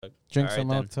Drink All some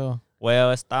right, milk too.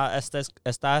 Well,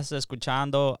 estás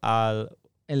escuchando al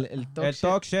El El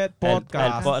Talk Shit el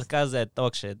Podcast. podcast de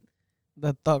Talk Shit.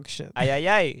 The talk shit. Ay, ay,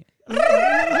 ay.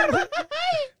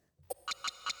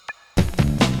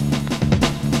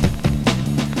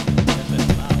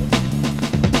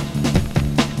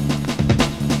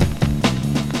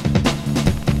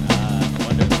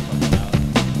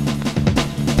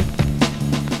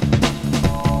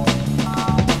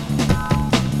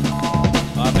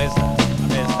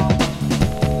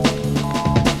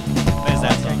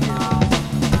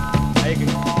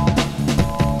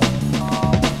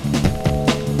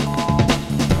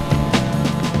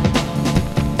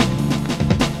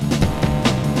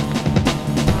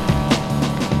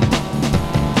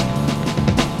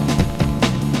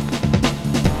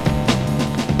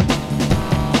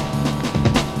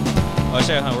 Oh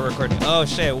shit, huh? We're recording. Oh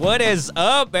shit, what is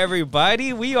up,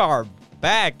 everybody? We are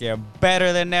back and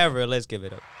better than ever. Let's give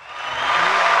it up.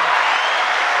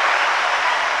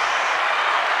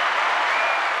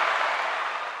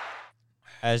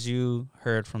 As you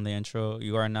heard from the intro,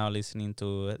 you are now listening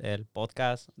to el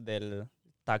podcast del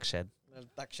Talk Shit. The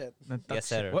talk shit. Yes,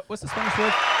 sir. What's the Spanish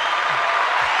word?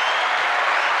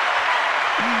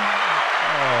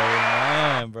 Oh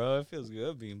man, bro, it feels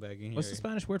good being back in here. What's the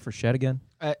Spanish word for shed again?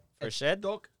 For shed?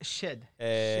 Shed.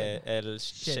 El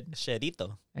Shed.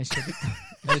 shedito. El shed.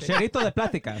 El shedito de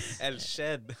pláticas. El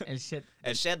shed. El shed.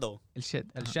 El shedo. El shed.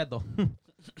 El shedo.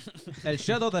 El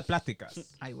shedo de pláticas.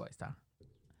 Ahí va, está.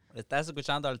 Estás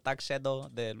escuchando el Talk Shedo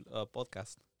del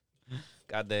podcast.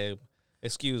 Got the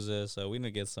excuses. We need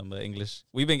to get some English.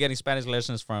 We've been getting Spanish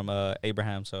lessons from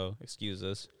Abraham, so excuse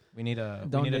us. We need a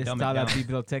 ¿Dónde dumb está it la down.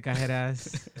 biblioteca,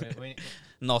 Geras?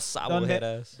 No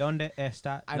sabojeras. ¿Dónde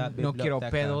está la No quiero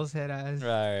biblioteca? pedos, Geras.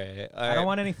 Right. All I right. don't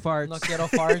want any farts. No quiero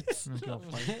farts. No quiero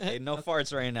farts. Hey, no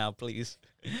farts right now, please.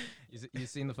 You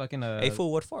seen the fucking Hey,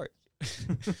 fool, what fart?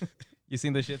 You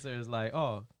seen the shits that is like,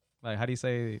 oh, like how do you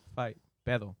say fight?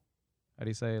 Pedo. How do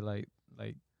you say like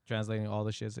translating all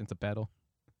the shits into pedo?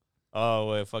 Oh,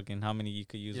 well, fucking how many you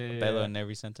could use Yeah, for yeah, pedo yeah. in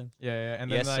every sentence? Yeah, and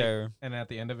then Yes, like, sir. and at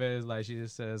the end of it is like she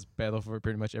just says pedo for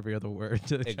pretty much every other word.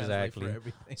 To translate Exactly. For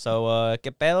everything. So,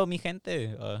 ¿qué pedo, mi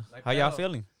gente? Like How y'all pedo.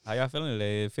 feeling? How y'all feeling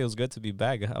today? It feels good to be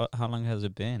back. How long has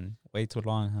it been? Way too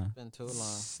long, huh? Been too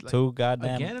long. Like, Two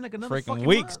goddamn again, like another freaking fucking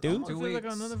weeks, month. dude. It feels like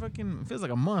another fucking. Feels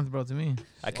like a month, bro, to me.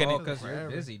 I couldn't because you're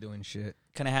busy doing shit.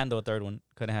 couldn't handle a third one.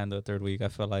 Couldn't handle a third week. I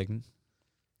felt like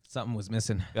Something was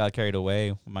missing. got carried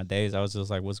away with my days. I was just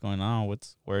like, what's going on?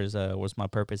 Where's my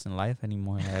purpose in life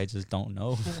anymore? I just don't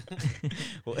know.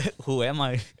 Who am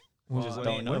I? Well, just what-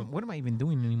 don't know. What am I even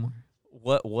doing anymore?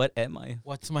 What am I?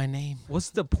 What's my name? What's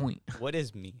the point? What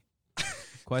is me?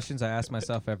 Questions I ask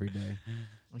myself every day.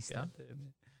 God damn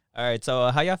it. All right, so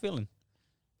how y'all feeling?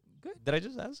 Good. Did I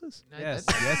just ask this? Yes,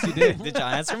 yes, you did. Did y'all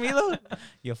answer me though?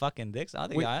 You fucking dicks. I don't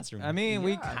think We- y'all answered me. I mean,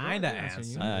 we Yeah, kind of bro, answer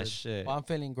answered. you. Ah shit. Well, I'm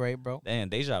feeling great, bro. Damn,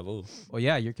 deja vu. Well,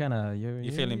 yeah, you're kind of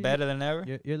You feeling better than ever?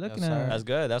 You're looking Yes, sir. at. That's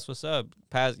good. That's what's up.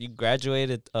 You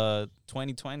graduated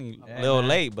 2020 Yeah, a little man.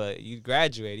 late, but you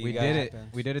graduated. We You did got, it.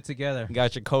 We did it together, You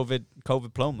got your COVID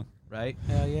diploma. right?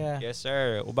 Hell yeah. Yes,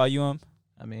 sir. What about you,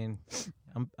 I mean,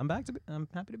 I'm back to. I'm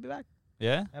happy to be back.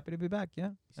 Yeah? Happy to be back.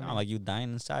 Yeah. Sound like you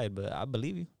dying inside, but I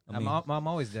believe you. I mean, I'm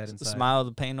always dead inside. smile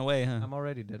the pain away, huh? I'm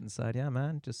already dead inside. Yeah,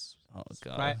 man. Just Oh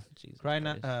god. cry- Jesus cry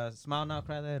now. Christ. Smile now,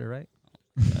 cry later, right?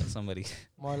 God, somebody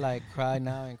More like cry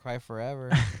now and cry forever.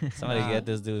 somebody Nah. get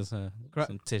this dude some Cry-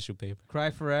 tissue paper.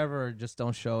 Cry forever, or just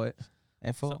don't show it.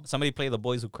 And fool. Somebody play The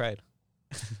Boys Who Cried.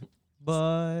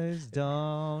 Boys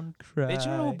don't cry. Did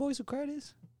you know what Boys Who Cried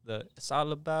is? It's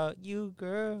all about you,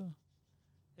 girl.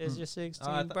 It's Mm. your 16th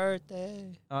Oh, I thought-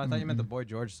 birthday. Oh, I thought you meant the Boy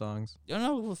George songs. You don't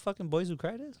know who fucking Boys Who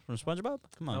Cried is from SpongeBob?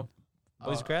 Come on. Nope.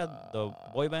 Boys Who Cried, the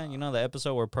boy band. You know the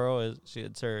episode where Pearl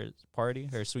it's her party,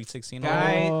 her Sweet 16.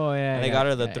 Guy- Oh yeah. And they got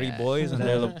her the three boys, and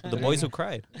they're The- the boys who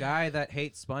cried. Guy that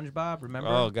hates SpongeBob. Remember?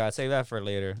 Oh God, save that for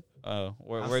later. I'm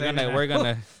We're saving gonna that. we're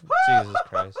gonna. Jesus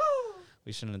Christ,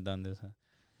 we shouldn't have done this. Huh?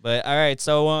 But all right,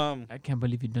 so I can't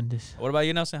believe you done this. what about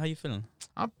you, Nelson? How you feeling?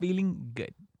 I'm feeling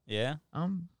good. Yeah,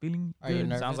 I'm feeling Are you good.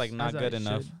 nervous? sounds like not As I good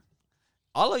enough. should.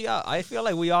 All of y'all, I feel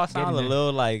like we all sound a Getting there.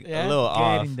 little like Yeah? a little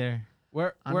off. Getting there.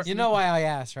 We're You know why I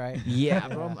asked, right? Yeah,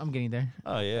 bro. I'm getting there.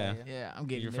 Oh yeah, Yeah, I'm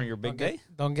getting you're there. from your big Don't day.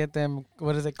 Don't get them.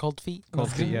 What is it? Cold feet.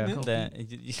 Cold feet, yeah.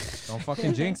 That- don't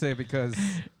fucking jinx it because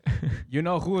you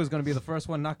know who is gonna be the first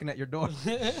one knocking at your door.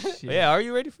 Shit. yeah, are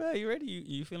you ready for that? You ready?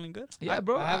 You feeling good? Yeah,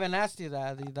 bro. I haven't asked you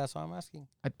that. That's why I'm asking.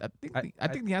 I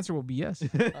think the answer will be yes.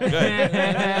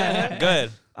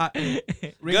 Good,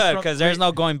 good, because there's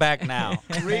no going back now.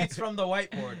 reads from the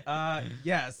whiteboard.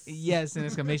 Yes. Yes, an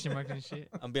exclamation mark and shit.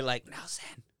 I'll be like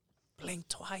Nelson, blink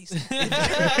twice.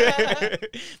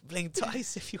 Blink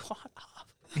twice if you want off.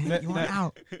 You want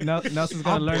out? Nelson's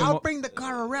gonna learn. I'll bring the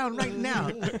car around right now.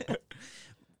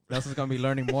 Nelson's gonna be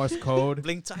learning Morse code.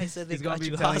 Blink twice and they He's gonna got be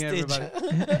you telling hostage.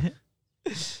 everybody.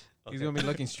 He's gonna be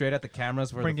looking straight at the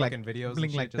cameras for Blink the like- fucking videos.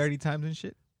 Blink and like shit, 30 times and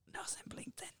shit. Nelson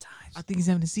blinked 10 times. I think he's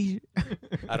having a seizure.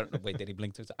 I don't know. Wait, did he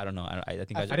blink 2 times? I don't know. I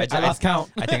think I lost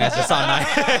count. I think I just saw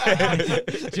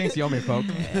 9. Jinx, you owe me, folk.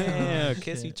 Yeah,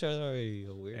 kiss each other.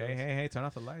 You weirdos. Hey, turn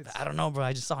off the lights. I don't know, bro.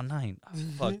 I just saw 9. Oh,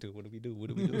 fuck, dude. What do we do? What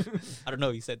do we do? I don't know.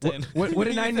 You said 10. What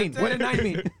did 9 mean? What did 9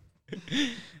 mean?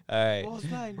 All right. What was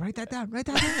 9? Write that down. Write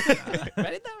that down.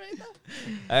 Write it down.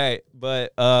 All right,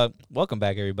 but welcome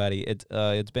back, everybody.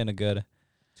 It's been a good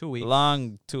 2 weeks.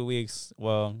 long 2 weeks.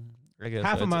 Well, I guess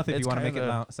Half a it's- month if it's you want to make it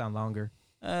kinda sound longer.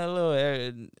 a little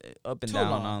up and Too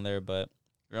down long. on there, but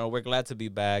we're glad to be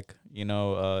back.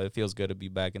 It feels good to be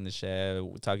back in the shed,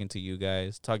 talking to you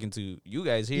guys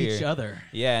here. Each other.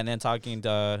 Yeah, and then talking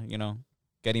to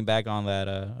getting back on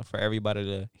that for everybody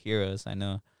to hear us. I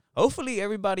know. Hopefully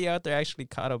everybody out there actually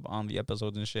caught up on the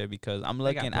episodes and shit, because I'm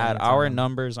They got looking plenty at of our time.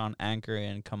 numbers on Anchor,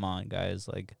 and come on, guys,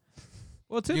 like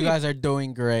Well, You guys are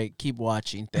doing great. Keep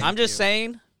watching. Thank I'm just you.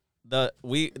 saying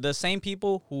the same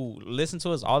people who listen to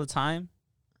us all the time,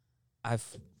 I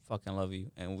fucking love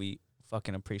you, and we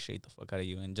fucking appreciate the fuck out of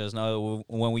you, and just know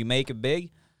when we make it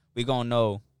big, we gonna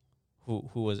know who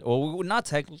was. Well, not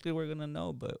technically we're gonna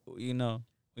know, but we're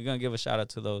gonna give a shout out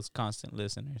to those constant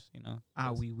listeners.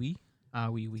 Ah, oui. Ah,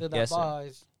 oui. To the Yes, sir.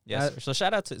 boys. Yes, sir. So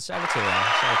shout out to them. Shout out to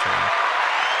them.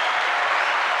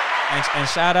 And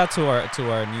shout out to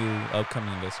our new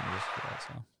upcoming listeners as well.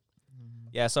 So.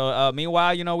 Yeah, so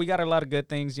meanwhile, we got a lot of good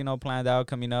things, planned out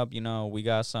coming up. We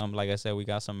got some, like I said, we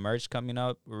got some merch coming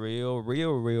up real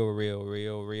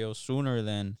sooner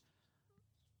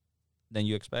than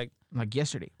you expect. Like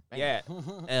yesterday. Yeah.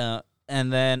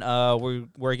 And then we're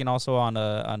working also on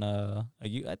a I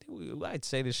think I'd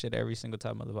say this shit every single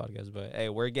time on the podcast, but hey,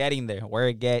 we're getting there.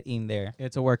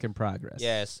 It's a work in progress.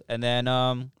 Yes. And then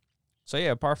so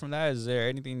yeah, apart from that, is there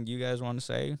anything you guys want to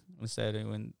say instead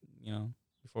when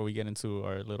before we get into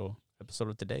our little episode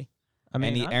of today? I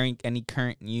mean, any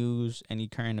current news, any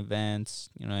current events,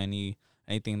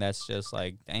 anything that's just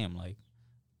like, damn, like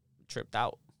tripped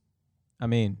out. I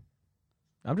mean,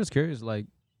 I'm just curious, like,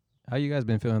 how you guys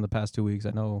been feeling the past 2 weeks?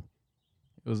 I know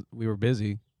we were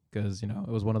busy because, it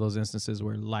was one of those instances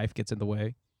where life gets in the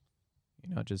way.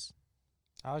 Just,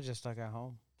 I was just stuck at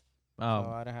home. So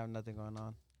oh, I didn't have nothing going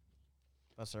on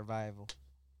but survival.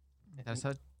 Te la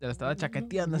estaba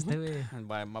chaqueteando este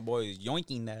güey. My boy is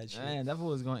yoinking that shit. Man, that fool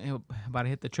was about to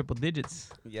hit the triple digits.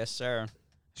 Yes, sir.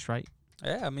 That's right.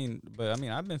 Yeah, I've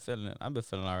been feeling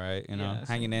all right, Yeah,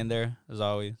 hanging in there as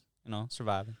always,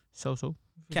 surviving. So.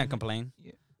 Can't complain.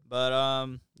 Yeah. But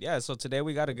yeah, so today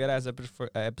we got a good ass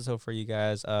episode for you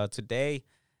guys. Today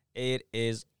it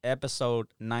is episode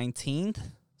 19th.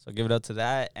 So give it up to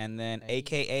that, and then Hey.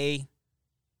 AKA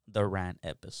the rant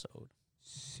episode.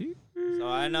 See? So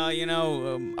I know,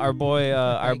 our boy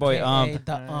AKA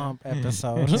the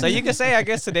episode. So you can say, I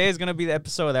guess today is gonna be the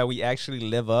episode that we actually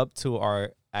live up to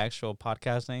our actual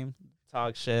podcast name,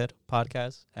 Talk Shit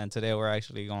Podcast, and today we're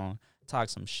actually gonna talk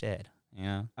some shit.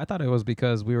 I thought it was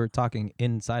because we were talking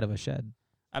inside of a shed.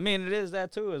 I mean, it is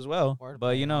that too as well. Wordplay,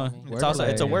 But homie. it's also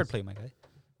it's a Wordplay. wordplay, my guy.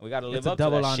 We gotta live It's a up to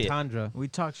double that shit. entendre. We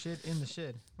talk shit in the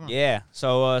shed. Come on. Yeah.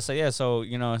 So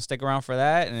stick around for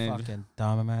that, and Fucking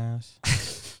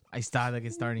dumbass. I started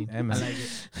get starting. Hey, I man. like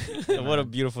it. what a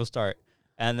beautiful start.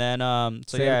 And then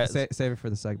Save it for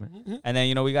the segment. and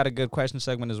then we got a good question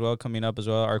segment as well coming up as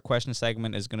well. Our question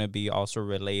segment is gonna be also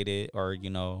related, or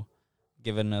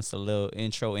giving us a little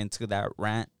intro into that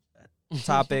rant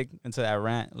topic, into that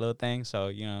rant little thing. So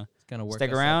It's gonna work.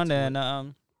 stick us up around, to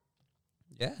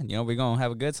it. and we're gonna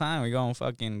have a good time. We're gonna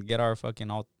fucking get our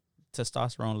fucking all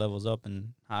testosterone levels up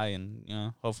and high, and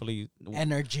hopefully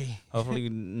Energy.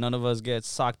 none of us get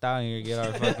socked out here, get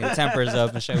our fucking tempers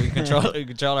up and shit. We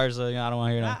control ourselves. I don't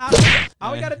want to hear that.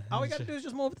 all we gotta do is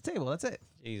just move the table. That's it.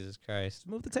 Jesus Christ. Just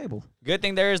move the table. Good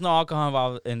thing there is no alcohol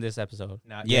involved in this episode.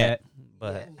 Not yet.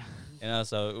 But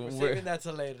so We're we're saving that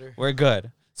till later. we're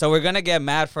good. So we're gonna get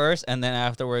mad first, and then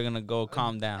after we're gonna go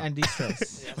calm down. And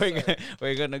de-stress.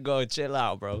 we're gonna go chill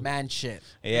out, bro. Man shit.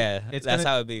 Yeah, It's that's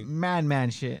gonna- how it be. Man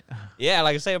shit. Yeah,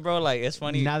 like I say, bro. Like it's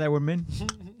funny Now that we're men.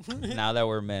 now that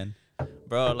we're men,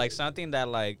 bro. Like something that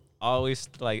like always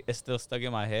like it's still stuck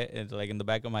in my head. It's like in the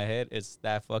back of my head. It's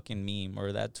that fucking meme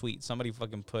or that tweet. Somebody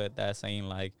fucking put that saying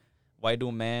like, "Why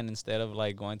do men instead of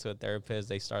like going to a therapist,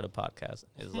 they start a podcast?"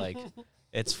 It's like,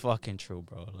 it's fucking true,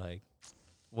 bro. Like,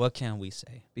 what can we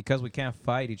say? Because we can't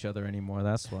fight each other anymore.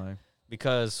 That's why.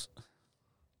 Because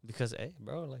Because, hey,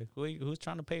 bro, like, who's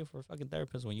trying to pay for a fucking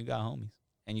therapist when you got homies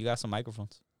and you got some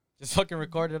microphones? Just fucking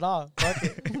record it all. Fuck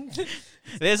it.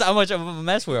 This is how much of a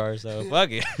mess we are, so fuck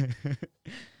it.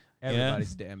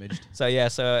 Everybody's damaged. So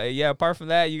yeah, apart from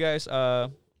that, you guys,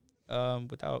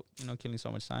 without killing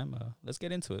so much time, let's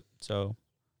get into it. So,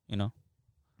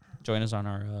 join us on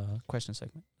our question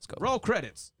segment. Let's go. Roll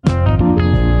credits.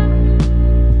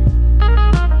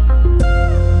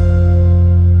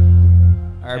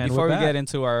 All right, And before with we that- get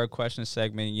into our question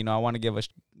segment, I want to give a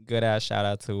good ass shout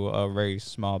out to a very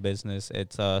small business.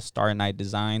 It's Star Night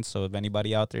Designs. So if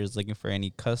anybody out there is looking for any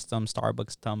custom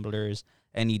Starbucks tumblers,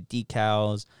 any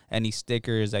decals, any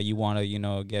stickers that you want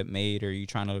to get made, or you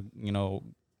trying to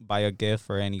buy a gift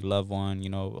for any loved one,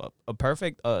 a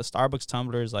perfect Starbucks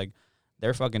tumblers, like,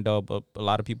 they're fucking dope. But a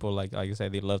lot of people, like I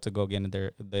said, they love to go get in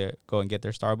go and get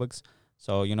their Starbucks.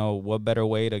 So what better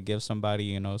way to give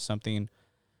somebody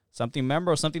something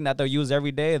memorable, something that they'll use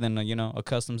every day than a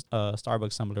custom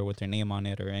Starbucks tumbler with their name on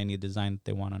it or any design that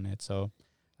they want on it. So,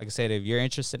 like I said, if you're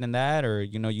interested in that, or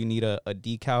you need a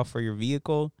decal for your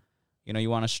vehicle, you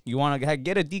want to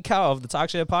get a decal of the Talk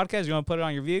Shit podcast, you want to put it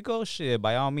on your vehicle, shit,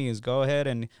 by all means, go ahead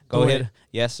and go hit.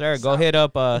 Yes, sir. Go hit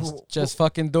up. Just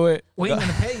fucking do it. We ain't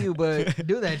gonna pay you, but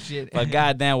do that shit. But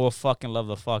goddamn, we'll fucking love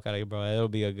the fuck out of you, bro. It'll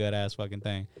be a good ass fucking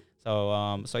thing.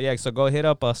 So so go hit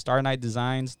up Star Night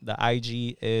Designs. The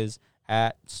IG is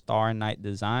at Star Night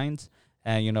Designs,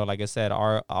 and like I said,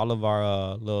 all of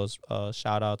our little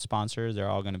shout out sponsors, they're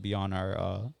all gonna be on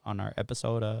our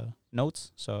episode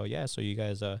notes. So yeah, so you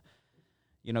guys go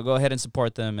ahead and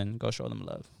support them and go show them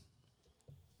love.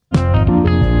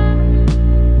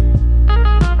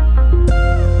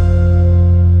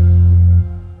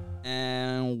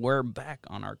 And we're back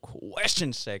on our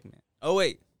question segment. Oh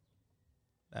wait.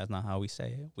 That's not how we say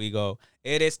it. We go,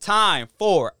 it is time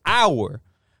for our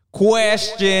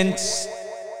questions.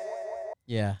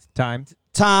 Yeah. Time.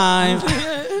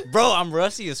 Bro, I'm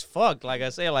rusty as fuck. Like I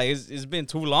say, like it's been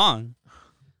too long.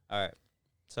 All right.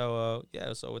 So,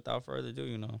 so without further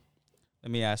ado,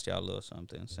 let me ask y'all a little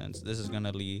something, since this is going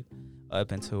to lead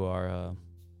up into our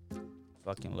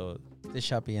fucking little This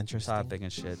shall be interesting. topic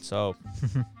and shit. So,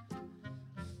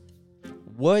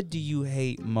 what do you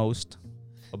hate most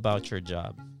about your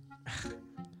job?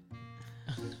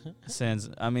 Since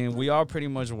we all pretty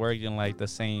much work in like the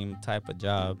same type of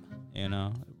job,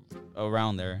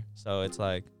 around there. So it's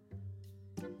like,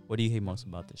 what do you hate most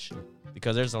about this shit?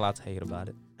 Because there's a lot to hate about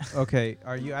it. Okay,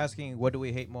 are you asking what do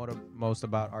we hate most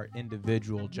about our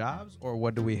individual jobs, or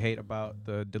what do we hate about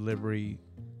the delivery?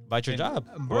 About your job,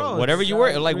 Bro, whatever you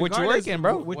work, like what you regardless, working,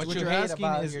 bro. What What you're you hate asking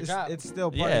about is your job. it's still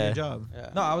part Yeah. of your job. Yeah.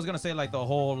 No, I was gonna say like the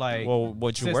whole like Well,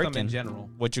 what you system working, in general.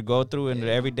 what you go through in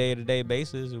the every day-to-day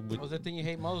basis. What's the thing you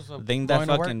hate most? The Of thing that going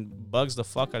to work? fucking bugs the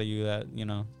fuck out of you, that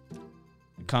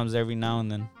it comes every now and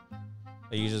then.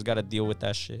 But you just gotta deal with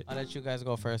that shit. I'll let you guys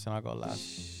go first and I'll go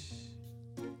last.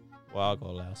 Well, I'll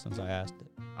go last since I asked it.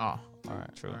 Oh, All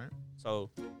right. True. all right. So,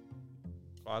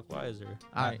 clockwise or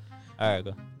All right. all right,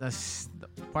 go. That's the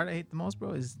part I hate the most,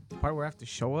 bro. Is the part where I have to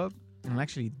show up and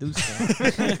actually do stuff.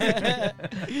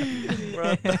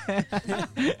 Bro.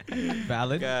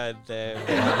 Valid. God damn.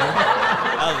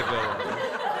 That was a good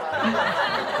one.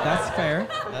 That's fair.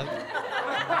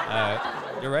 All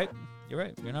right, you're right.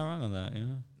 You're not wrong on that.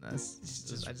 It's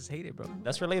just, I just hate it, bro.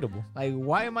 That's relatable. Like,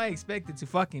 why am I expected to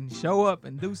fucking show up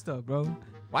and do stuff, bro?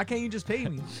 Why can't you just pay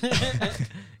me?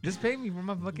 Just pay me for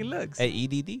my fucking looks. Hey,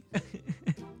 EDD.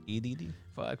 EDD.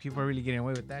 Fuck, people are really getting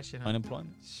away with that shit, huh?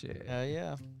 Unemployment. Shit.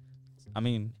 Yeah.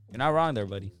 You're not wrong there,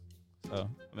 buddy. So,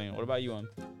 what about you, All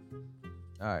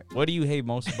right. What do you hate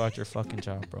most about your fucking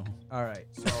job, bro? All right.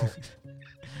 So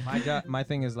my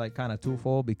thing is like kind of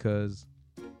twofold, because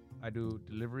I do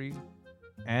delivery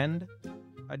and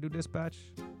I do dispatch.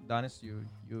 Donis, you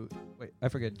wait, I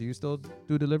forget. Do you still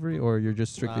do delivery, or you're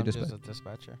just strictly I'm dispatch? just a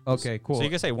dispatcher. Okay, cool. So you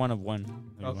can say one of one.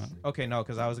 if you Oh, want. okay, no,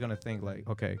 because I was gonna think like,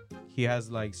 okay, he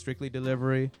has like strictly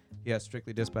delivery, he has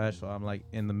strictly dispatch, so I'm like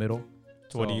in the middle.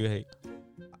 So what do you hate?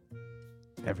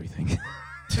 Everything.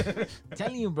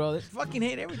 Telling you, bro. They fucking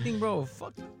hate everything, bro.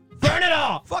 Fuck. Burn it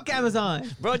all. Fuck Amazon.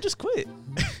 Bro, just quit.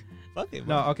 Fuck it,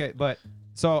 bro. No, okay, but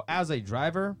so as a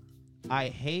driver, I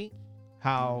hate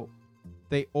how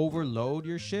they overload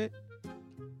your shit,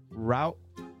 route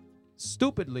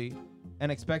stupidly,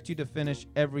 and expect you to finish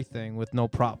everything with no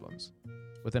problems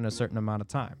within a certain amount of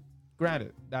time.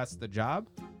 Granted, that's the job,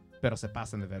 pero se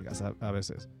pasan de vergas a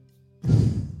veces.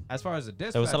 As far as the ¿Te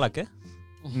dispatch, gusta la qué?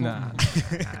 nah.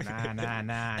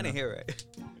 I didn't hear it.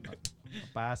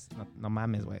 No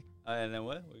mames, way. And then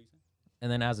what? What were you saying?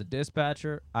 And then as a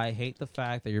dispatcher, I hate the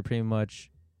fact that you're pretty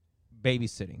much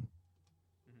babysitting.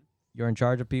 you're in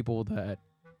charge of people that,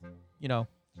 you know,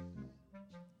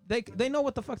 they know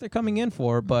what the fuck they're coming in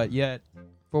for, but yet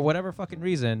for whatever fucking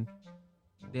reason,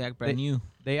 They act brand new.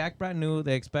 they act brand new.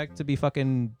 They expect to be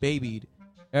fucking babied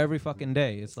every fucking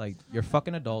day. It's like, you're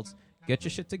fucking adults. Get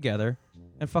your shit together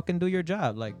and fucking do your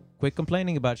job. Like, quit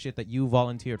complaining about shit that you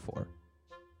volunteered for.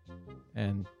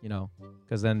 And, you know,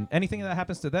 because then anything that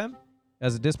happens to them,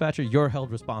 as a dispatcher, you're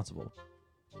held responsible.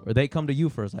 Or they come to you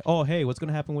first, like, oh, hey, what's going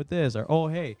to happen with this? Or, oh,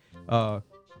 hey,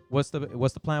 what's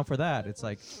the plan for that? It's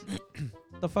like,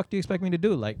 the fuck do you expect me to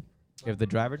do? Like, if the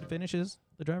driver finishes,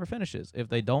 the driver finishes. If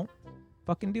they don't,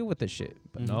 fucking deal with this shit.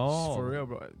 But no. For real,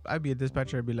 bro. I'd be a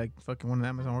dispatcher. I'd be like, fucking one of the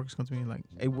Amazon workers come to me like,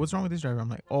 hey, what's wrong with this driver? I'm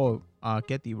like, oh,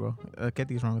 Ketty, bro.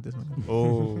 Ketty's wrong with this one.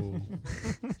 Oh.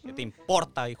 ¿Qué te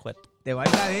importa, hijo de tu- Te va a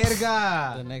ir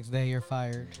la The verga. next day you're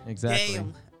fired. Exactly.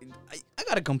 Damn. I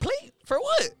got a complaint for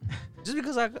what? Just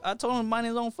because I told him to mind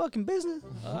his own fucking business.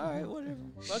 All right, whatever.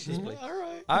 Fuck this place. All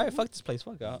right. All right, fuck this place.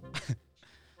 Fuck out.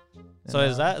 So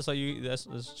is that so?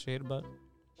 That's shit about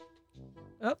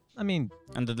I mean,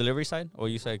 on the delivery side, or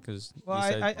you said because well,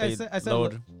 you said I they said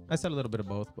lowered. I said a little bit of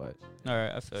both, but All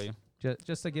right, I feel you.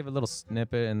 just to give a little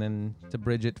snippet and then to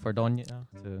bridge it for Doña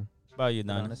to About you, be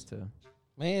Don. honest to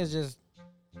Me, it's just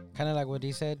kind of like what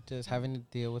he said, just having to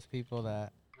deal with people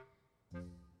that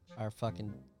are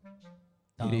fucking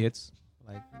dumb. idiots,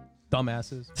 Like,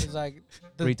 dumbasses, it's like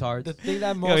the retards. thing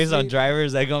that Yo, he's on mostly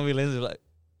drivers that gonna be listening like,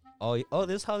 oh,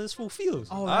 this is how this fool feels.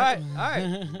 Oh, all that-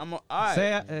 right. All right.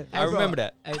 Say, I remember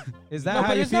that. is that No, how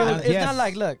but you it's feel? not, it's Yes. not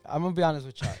like, look, I'm gonna be honest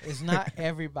with y'all. It's not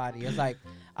everybody. It's like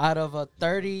out of a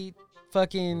 30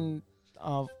 fucking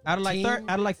out of like team,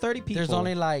 out of like 30 people, there's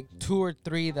only like 2 or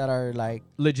 3 that are like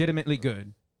legitimately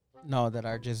good. no, that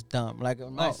are just dumb. Like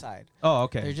on my Oh. side, Oh,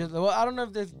 okay. they're just well, I don't know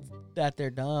if this that they're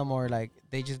dumb or like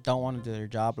they just don't want to do their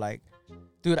job. Like,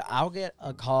 dude, I'll get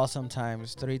a call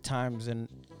sometimes 3 times in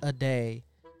a day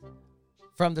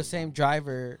from the same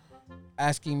driver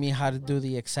asking me how to do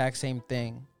the exact same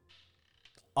thing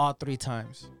all 3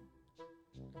 times.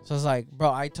 So it's like,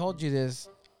 bro, I told you this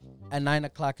at 9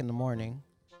 o'clock in the morning.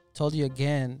 Told you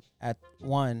again at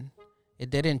 1. It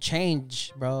didn't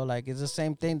change, bro. Like, it's the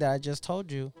same thing that I just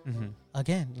told you Mm-hmm.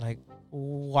 again. Like,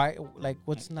 why? Like,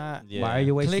 what's not Yeah. Why are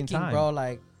you wasting clicking, time, bro?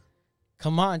 Like,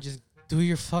 come on, just do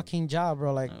your fucking job,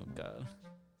 bro. Like, Oh god.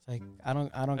 it's like I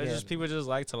don't It's get just it. people just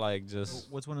like to like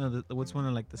just What's one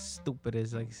of like the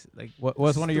stupidest like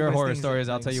What's one of your stupidest horror things stories?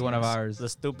 that I'll I've tell you one of seen? ours. the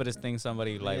stupidest thing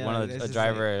somebody like Yeah, one of it's a just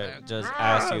driver like, just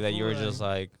asked you that you were fool, just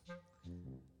like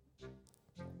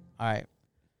All right.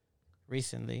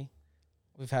 Recently,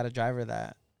 we've had a driver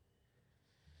that.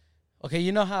 Okay,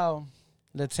 you know how,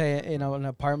 let's say, in an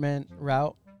apartment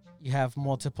route, you have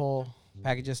multiple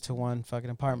packages to one fucking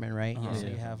apartment, right? Uh-huh. So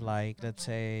Yeah. you have like, let's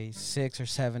say, 6 or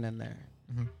 7 in there.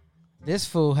 Mhm. This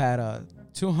fool had a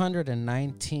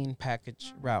 219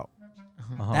 package route.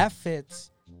 Uh-huh. That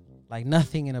fits like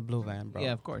nothing in a blue van, bro.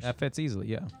 Yeah, of course. That fits easily,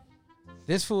 yeah.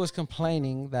 This fool was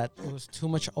complaining that it was too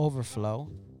much overflow,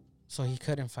 so he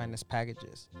couldn't find his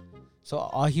packages. So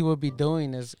all he would be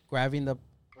doing is grabbing the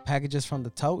packages from the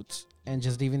totes and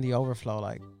just leaving the overflow.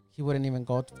 Like, he wouldn't even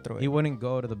go through it. He wouldn't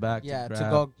go to the back. Yeah, to to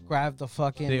grab. go grab the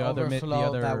fucking the other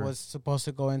overflow that other- was supposed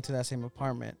to go into that same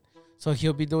apartment. So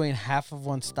he'll be doing half of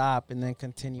one stop and then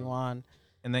continue on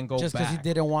and then go just because back. he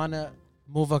didn't want to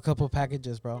move a couple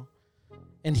packages, bro.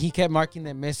 And he kept marking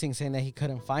them missing, saying that he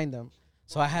couldn't find them.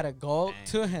 So I had to go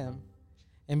to him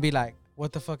and be like,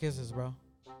 what the fuck is this, bro?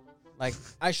 Like,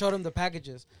 I showed him the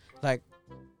packages. Like,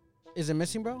 is it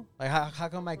missing, bro? Like, how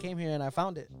come I came here and I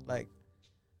found it? Like,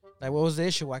 what was the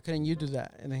issue? Why couldn't you do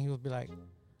that? And then he would be like,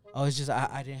 oh, it's just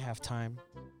I didn't have time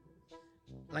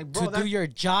Like, to do your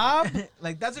job.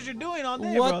 like that's what you're doing all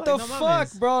day, What bro. the Like, no fuck,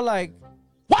 mames. bro? Like,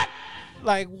 what?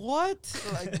 Like, what?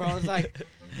 Like, bro, it's like,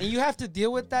 and you have to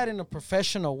deal with that in a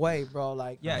professional way, bro.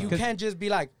 Like, Yeah, you 'cause- can't just be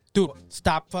like, dude,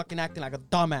 stop fucking acting like a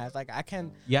dumbass. Like, I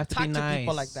can't You have to talk be to nice.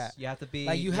 people like that. You have to be.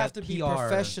 Like, you have to be PR.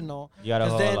 professional. you gotta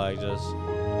 'Cause hold then- like just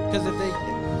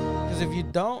Because if you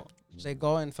don't, they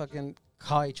go and fucking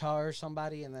call HR or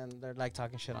somebody, and then they're like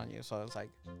talking shit on you. So it's like,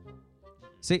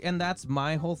 See, and that's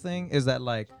my whole thing is that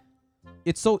like,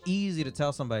 it's so easy to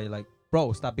tell somebody like,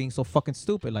 bro, stop being so fucking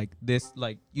stupid. Like this,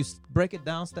 like you break it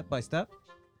down step by step,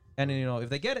 and then, you know, if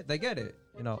they get it, they get it.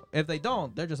 You know, if they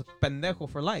don't, they're just a pendejo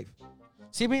for life.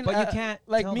 see, I mean, But you can't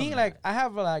like tell me, them like that. I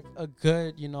have like a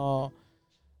good, you know,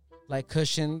 like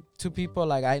cushion to people.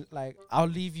 Like I'll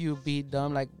leave you be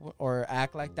dumb, like or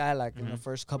act like that, like in the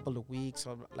first couple of weeks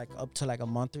or like up to like a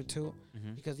month or 2.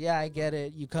 Mhm. Because yeah, I get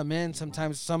it. You come in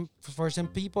sometimes. For some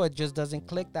people, it just doesn't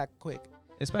click that quick.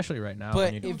 Especially right now.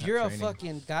 But when you don't if have you're training. a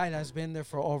fucking guy that's been there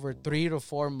for over 3 to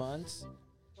 4 months,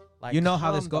 Like, You know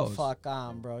how this come the goes. fuck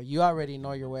on, bro. You already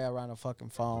know your way around a fucking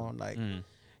phone. Like,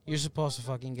 you're supposed to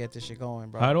fucking get this shit going,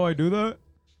 bro. How do I do that?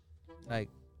 Like,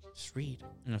 just read.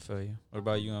 I feel you. What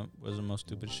about you? What was the most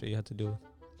stupid shit you had to do?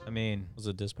 I mean, Was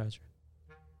it dispatcher?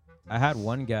 I had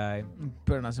one guy.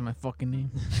 Better not say my fucking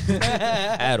name.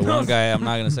 I had one guy. I'm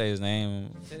not gonna say his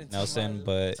name, Said it to Nelson, my-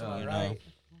 but to my you know. right.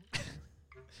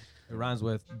 It rhymes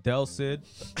with Del Cid.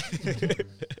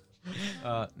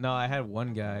 No, I had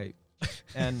one guy,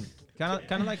 and kind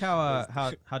of like how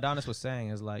Donis was saying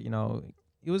is like, you know,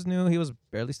 he was new, he was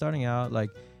barely starting out, like,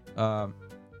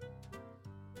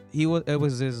 it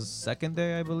was his second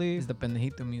day, I believe. It's the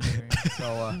pendejito music. Right?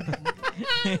 So,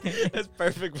 That's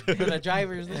perfect For the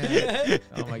drivers.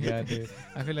 oh my god, dude.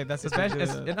 I feel like that's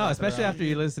Especially after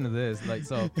you listen to this, like,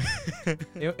 so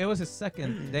it was his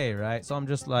second day, right? So I'm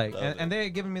just like, and they're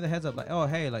giving me the heads up, like, oh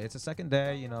hey, like it's a second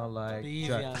day, you know, like Be easy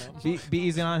try- on him. be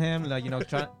easy on him, like, you know,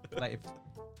 try like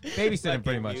babysit him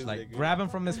pretty much, music, like yeah. grab him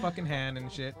from his fucking hand and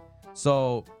shit.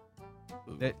 So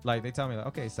they tell me like,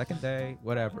 okay, second day,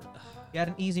 whatever. He had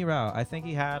an easy route. I think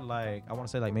he had like, I want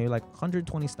to say like maybe like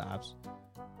 120 stops,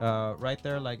 right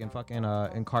there like in fucking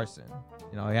in Carson.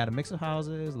 You know, he had a mix of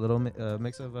houses, a little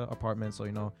mix of apartments, so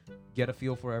you know, get a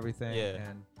feel for everything. Yeah.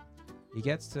 And he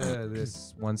gets to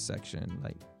this one section,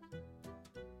 like,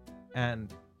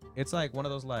 and it's like one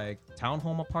of those like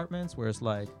townhome apartments where it's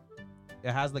like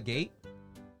it has the gate.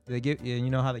 They give you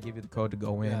know how they give you the code to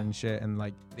go in Yeah. and shit, and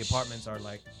like the apartments are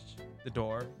like the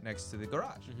door next to the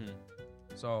garage.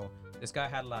 So this guy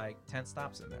had like 10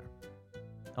 stops in there.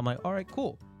 I'm like, all right,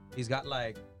 cool. He's got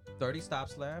like 30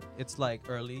 stops left. It's like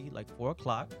early, like 4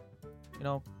 o'clock. You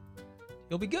know,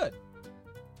 he'll be good.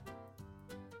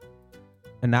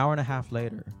 An hour and a half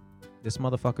later, this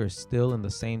motherfucker is still in the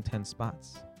same 10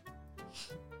 spots.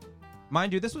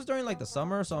 Mind you, this was during like the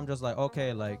summer, so I'm just like,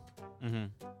 okay, like,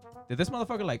 did this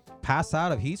motherfucker like pass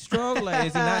out of heat stroke? Like,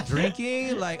 is he not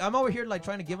drinking? Like, I'm over here like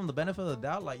trying to give him the benefit of the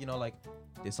doubt. Like, you know, like,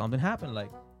 did something happen? Like,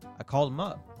 I called him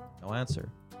up, no answer.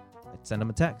 I sent him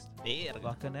a text,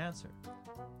 fucking answer.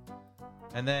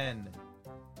 And then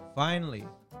finally,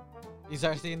 You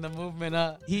start seeing the movement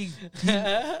up. he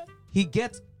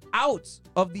gets out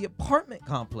of the apartment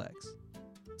complex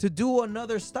to do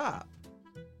another stop,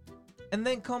 and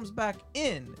then comes back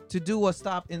in to do a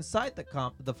stop inside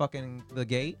the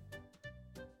gate.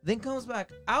 Then comes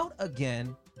back out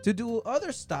again to do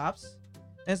other stops.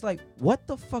 And it's like, what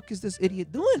the fuck is this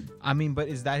idiot doing? I mean, but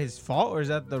is that his fault or is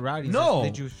that the route? No.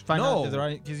 Did you find No. out that the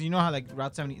route? Because you know how like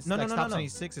Route 70, No, like no, no, stop no.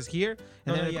 76 is here, and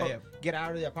No, then no, they yeah, go, get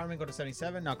out of the apartment, go to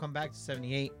 77, now come back to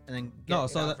 78, and then get, No, get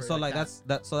so out that, for so like that.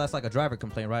 that's like a driver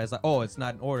complaint, right? It's like, oh, it's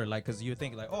not in order, like, because you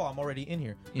think like, oh, I'm already in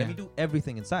here. Yeah. Let me do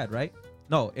everything inside, right?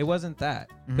 No, it wasn't that,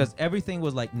 because everything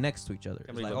was like next to each other.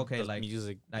 It's like, okay, like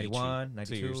music 91,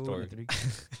 to your 92, story. 93.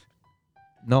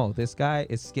 No, this guy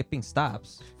is skipping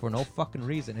stops for no fucking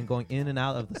reason and going in and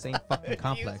out of the same fucking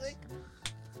complex.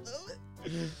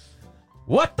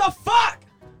 What the fuck?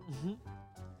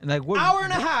 And like what Hour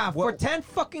and a half for what- 10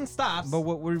 fucking stops. But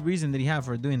what reason did he have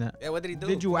for doing that? Yeah, what did he do?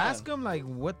 Did you ask him like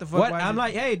what the fuck? What? why is I'm it-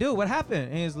 like, hey, dude, what happened?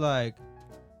 And he's like,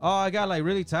 oh, I got like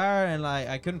really tired and like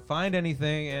I couldn't find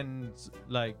anything and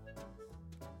like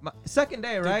my second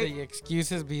day, Dude, right? the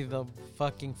excuses be the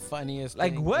fucking funniest.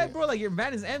 like thing, what, dude. bro? Like your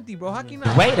van is empty, bro. How can you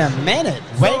not? Wait a minute.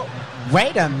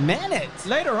 Wait a minute.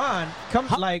 Later on,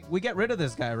 like we get rid of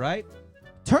this guy, right?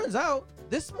 Turns out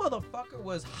this motherfucker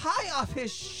was high off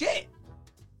his shit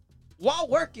while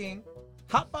working,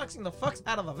 hotboxing the fucks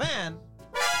out of the van,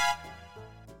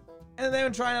 and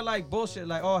then trying to like bullshit,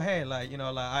 like, oh hey, like, you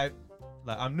know, like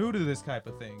I'm new to this type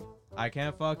of thing. I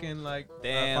can't fucking like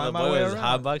Damn, find the my way boy was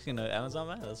around. hotboxing the Amazon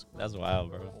man. That's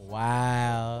wild, bro.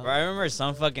 Wow. Bro, I remember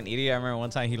some fucking idiot. I remember one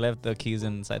time he left the keys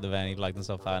inside the van. He locked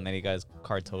himself out, and then he got his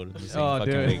car towed. Oh,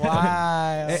 dude.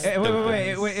 Wow.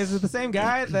 Wait, is it the same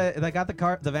guy that got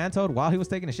the van towed while he was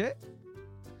taking a shit?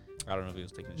 I don't know if he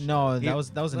was taking a shit. No, He- that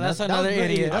was Well, that's that was another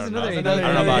idiot. That's I don't know. another I idiot.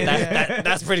 don't know about idiot. that.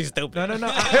 That's pretty stupid. No.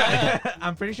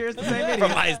 I'm pretty sure it's the same idiot.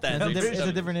 From my It's a standards. different- it's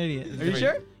a different idiot. It's Are you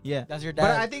different- sure? Yeah. That's your But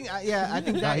dad. I think, I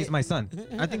think No, that he's my son.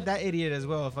 I think that idiot as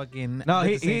well. Fucking No, did the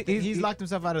he- same thing. he- he's he- locked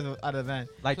himself out of the van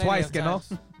Like Plenty twice, of you know?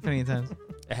 times. plenty of times.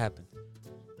 It happened.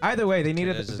 Either way, they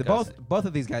needed It's just both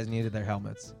of these guys needed their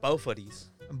helmets. Both of these.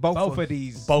 Both of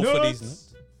these. Both of nuts. these.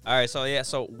 All right, so yeah,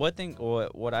 so what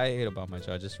I hate about my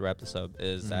job, just to wrap this up,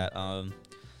 is that God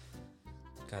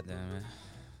damn it,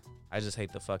 I just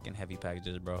hate the fucking heavy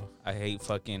packages, bro. I hate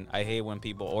when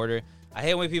people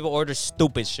order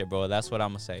stupid shit, bro. That's what I'm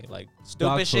gonna say. Like stupid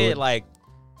Dog shit, food. like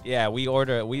yeah, we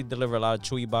deliver a lot of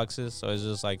Chewy boxes, so it's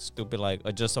just like stupid, like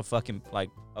just a fucking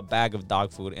like a bag of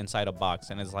dog food inside a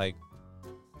box, and it's like,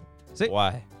 See,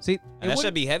 Why? see, And that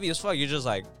should be heavy as fuck. You're just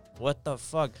like, what the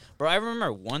fuck, bro? I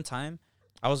remember one time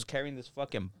I was carrying this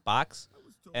fucking box,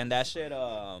 and that shit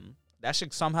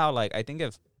somehow, like, I think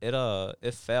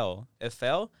it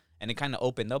fell, and it kind of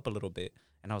opened up a little bit,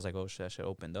 and I was like, oh shit, that shit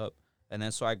opened up, and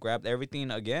then so I grabbed everything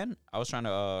again. I was trying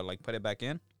to like put it back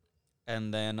in,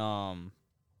 and then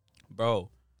bro,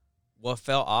 what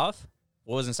fell off?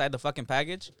 What was inside the fucking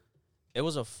package? It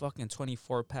was a fucking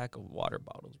 24-pack of water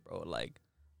bottles, bro. Like,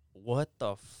 what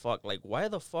the fuck? Like, why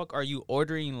the fuck are you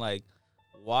ordering, like,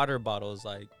 water bottles,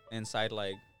 like, inside,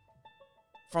 like,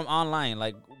 from online?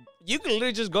 Like, you can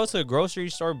literally just go to a grocery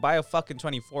store, buy a fucking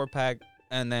 24-pack,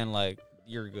 and then, like,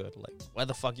 you're good. Like, why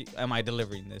the fuck am I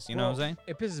delivering this? You know what I'm saying?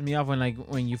 It pisses me off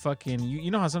when you fucking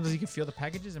you know how sometimes you can feel the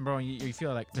packages and bro, you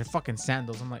feel like they're fucking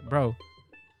sandals. I'm like, bro,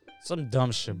 Some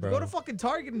dumb shit, bro. go to fucking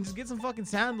Target and just get some fucking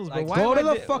sandals, bro. Like, Why go am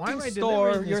to I the why fucking am I store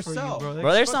delivering this for you, yourself. bro?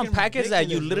 Bro, there's some fucking packets that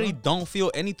you ridiculous, literally bro. don't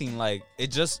feel anything. Like, it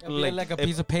just, It'll be like a it-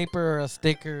 piece of paper or a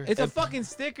sticker. It's a fucking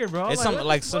sticker, bro. it's I'm some, what the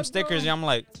like, some fuck, stickers, bro? and I'm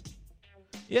like,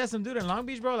 Yeah, some dude in Long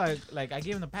Beach, bro. Like I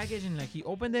gave him the package and like he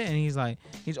opened it and he's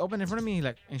opened it in front of me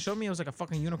like and showed me it was like a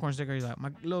fucking unicorn sticker. He's like,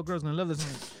 my little girl's gonna love this.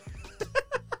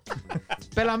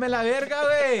 Pelame la verga,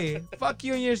 wey. Fuck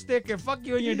you and your sticker. Fuck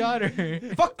you and your daughter.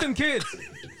 Fuck them kids.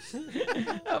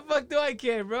 The fuck do I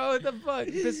care, bro? What the fuck?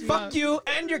 Piss me Fuck off. you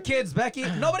and your kids, Becky.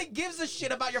 Nobody gives a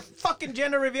shit about your fucking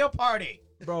gender reveal party.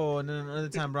 Bro, and then another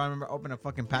time, bro, I remember opening a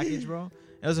fucking package, bro.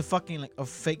 It was a fucking like a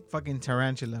fake fucking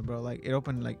tarantula, bro. Like it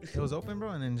opened, like it was open, bro,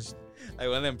 and then just like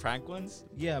one of them prank ones.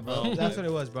 yeah, bro. Oh That's my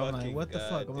what it was, bro. I'm like, fucking what the God,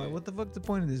 fuck? I'm like, dude. what the fuck's the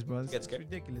point of this, bro? This Get is scared?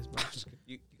 ridiculous, bro.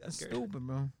 You got That's scared? stupid,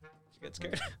 bro. You get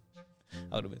scared?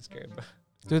 I would have been scared, bro.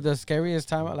 Dude, the scariest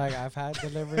time like I've had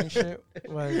delivering shit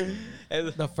was And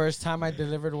the first time I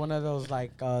delivered one of those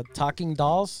like talking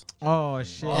dolls. Oh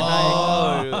shit. And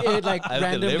Oh, it like I've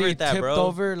randomly delivered that, tipped bro.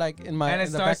 over like in And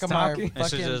it the back starts of my talking. and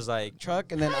she's fucking just like,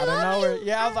 truck, and then out of nowhere,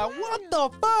 yeah, I was like, what the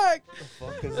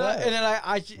fuck? And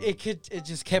then it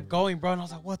just kept going, bro, and I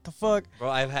was like, what the fuck? bro,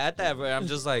 I've had that, bro. I'm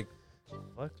just like,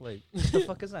 fuck, like, what the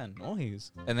fuck is that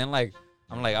noise? And then like,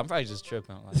 I'm probably just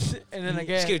tripping. I'm like, And then you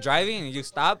again, just keep driving and you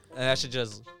stop, and that should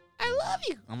just, I love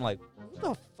you. I'm like, what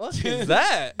the fuck is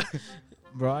that?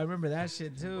 Bro, I remember that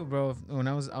shit too, bro. When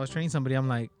I was training somebody, I'm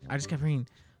like, I just kept hearing,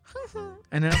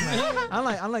 and then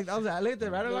I looked at the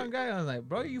ride along guy. I was like,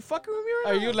 bro, you fucking with me right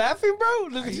are now? you laughing, bro?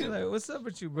 Look at He's you. like, what's up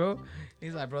with you, bro?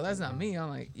 He's like, bro, that's not me. I'm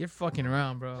like, you're fucking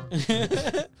around, bro.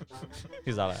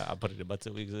 He's all like, I put it in about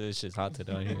 2 weeks. This shit's haunted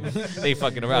down here. They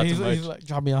fucking around too much. He's like,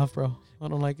 drop me off, bro. I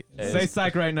don't like it. Yeah, Say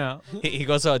psych right now. he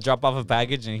goes to drop off a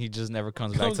package and he just never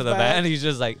comes back Comes to the back. van. He's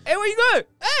just like, hey, where you going?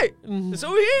 Hey, Mhm. it's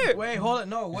over here. Wait, hold it.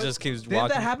 No, He what? just keeps Didn't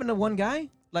walking. that happen to one guy?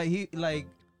 Like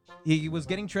he was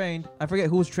getting trained. I forget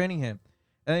who was training him.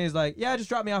 And then he's like, yeah, just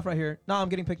drop me off right here. No, I'm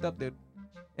getting picked up, dude.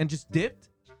 And just dipped.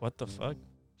 What the fuck?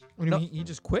 What do you No. mean? He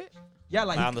just quit? Yeah,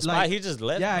 like On the spot, like, he just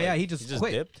left. yeah, like, yeah, he just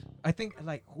quit. dipped. I think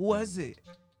like who was it?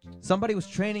 Somebody was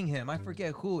training him. I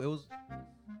forget who. It was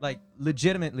like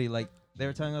legitimately like they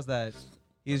were telling us that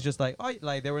he's just like oh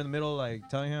like they were in the middle like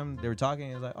telling him they were talking.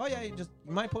 He was like oh yeah, you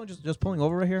mind pulling just pulling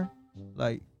over right here?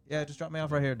 Like yeah, just drop me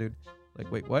off right here, dude. Like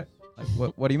wait, what? Like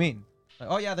what do you mean? Like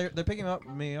oh yeah, they're picking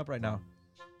me up right now.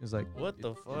 He's like What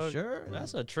the fuck? sure.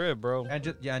 That's a trip, bro. And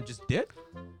just dip.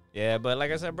 Yeah, but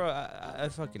like I said, bro, I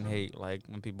fucking hate like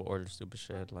when people order stupid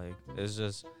shit. Like it's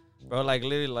just, bro, like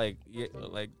literally like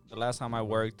the last time I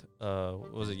worked,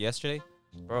 was it yesterday?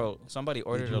 Bro, somebody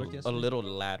ordered you work a yesterday? little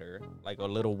ladder, like a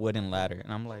little wooden ladder,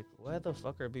 and I'm like, why the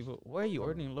fuck are people? Why are you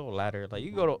ordering a little ladder? Like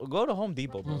you go to Home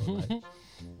Depot, bro. Like,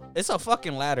 it's a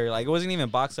fucking ladder. Like it wasn't even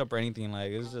boxed up or anything.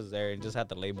 Like it was just there and just had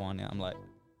the label on it. I'm like,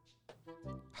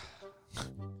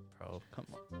 bro, come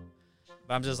on.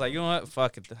 But I'm just like, you know what?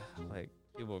 Fuck it. Like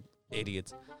people are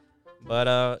idiots.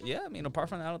 But yeah, I mean, apart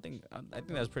from that, I think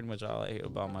that's pretty much all I hate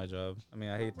about my job. I mean,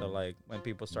 I hate the like when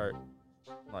people start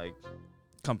like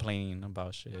complaining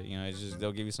about shit. You know, it's just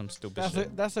they'll give you some stupid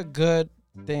shit. That's a good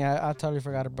thing. I totally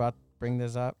forgot to bring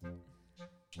this up.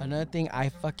 Another thing I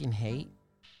fucking hate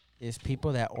is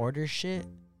people that order shit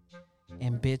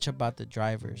and bitch about the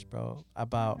drivers, bro.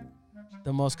 About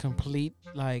the most complete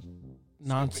like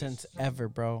nonsense ever,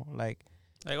 bro. Like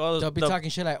Like all they'll be the, talking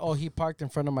shit like, "Oh, he parked in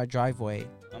front of my driveway,"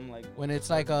 I'm like, when it's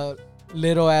like a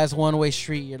little ass one-way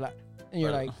street. You're like,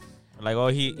 oh,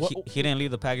 he What- he didn't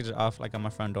leave the package off like on my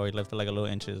front door. He left it like a little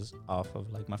inches off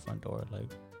of like my front door. Like,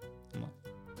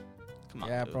 come on,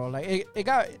 yeah, dude. bro. Like it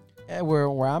got where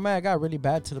I'm at. It got really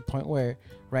bad to the point where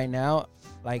right now,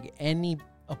 like any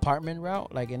apartment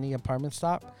route, like any apartment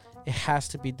stop, it has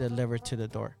to be delivered to the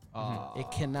door. It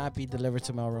cannot be delivered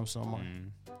to mailrooms no more.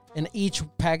 Mm, And each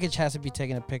package has to be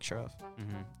taken a picture of.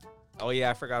 mhm. Oh yeah,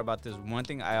 I forgot about this. One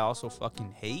thing I also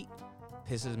fucking hate,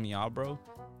 pisses me off, bro.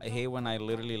 I hate when I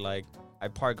literally like I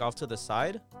park off to the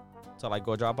side to like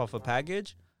go drop off a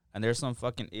package, and there's some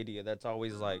fucking idiot that's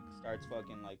always like starts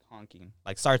fucking like honking,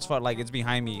 like like it's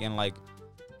behind me, and like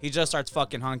he just starts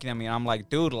fucking honking at me, and I'm like,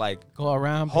 dude, like Go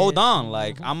around. hold bitch.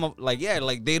 on, like yeah,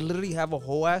 like they literally have a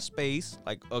whole ass space,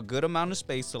 like a good amount of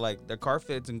space to like their car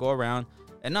fits and go around,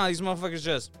 and no, these motherfuckers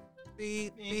just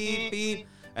beep beep beep,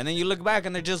 and then you look back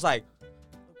and they're just like,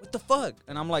 what the fuck?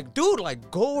 And I'm like, dude,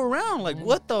 like go around, like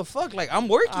what the fuck? Like I'm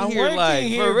working here, working like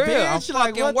here, for real, I'm bitch.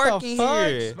 Like, fucking what the working fuck?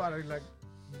 here. Like,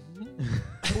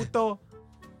 puto.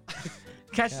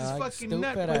 Catch Yeah, this like fucking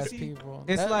nut, stupid ass pussy. people.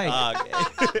 It's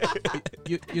like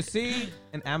Okay. you see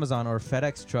an Amazon or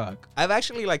FedEx truck. I've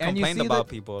actually like And you complained see about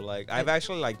that- people. Like I've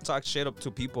actually like talked shit up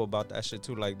to people about that shit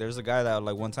too. Like there's a guy that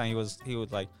like one time he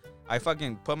was like, I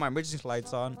fucking put my emergency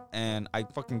lights on and I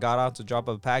fucking got out to drop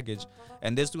a package,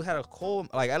 and this dude had a whole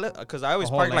like because I always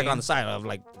whole park like lane? on the side of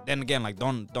like, then again like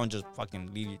don't just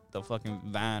fucking leave the fucking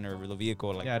van or the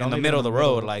vehicle like Yeah, in don't the leave it middle in of the the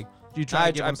road. middle. Like You try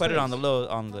to give I them put it on the space. little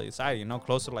on the side, you know,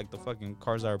 close to like the fucking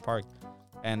cars that are parked,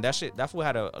 and that fool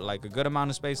had a good amount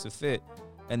of space to fit.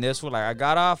 And this fool, like, I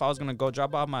got off, I was gonna go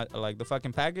drop off my like the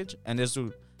fucking package, and this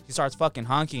dude, he starts fucking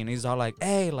honking, and he's all like,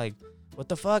 hey, like, what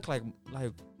the fuck, like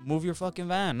move your fucking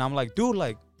van. And I'm like, dude,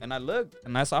 like, and I looked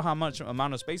and I saw how much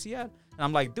amount of space he had, and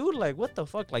I'm like, dude, like, what the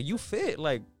fuck, like, you fit,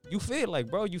 like,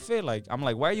 bro, you fit, like, I'm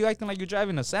like, why are you acting like you're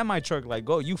driving a semi truck, like,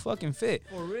 go, you fucking fit.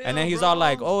 For real, And then he's bro. all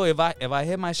like, oh, if I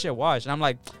hit my shit, watch. And I'm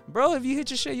like, bro, if you hit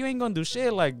your shit, you ain't gonna do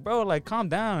shit. Like, bro, like, calm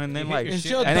down. And then like, It's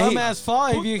shit. your And then he- dumbass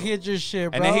fault if you hit your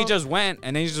shit, bro. and then he just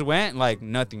went like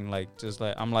nothing, like just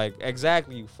like I'm like,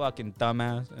 exactly, you fucking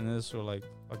dumbass. And this were like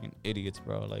fucking idiots,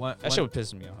 bro. Like that shit was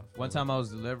pissing me off. One time I was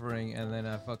delivering, and then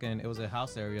it was a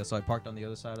house area, so I parked on the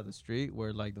other side of the street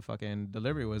where like the fucking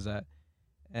delivery was at,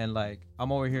 and like I'm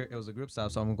over here. It was a group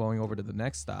stop, so I'm going over to the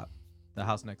next stop, the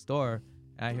house next door,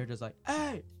 and I hear just like,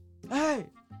 hey,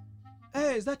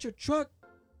 is that your truck?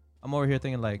 I'm over here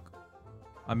thinking like,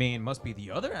 I mean, must be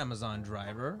the other Amazon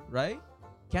driver, right?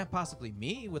 Can't possibly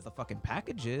me with the fucking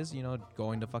packages, you know,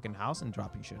 going to fucking house and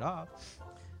dropping shit off.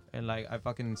 And like I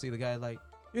fucking see the guy like,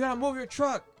 you gotta move your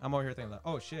truck. I'm over here thinking like,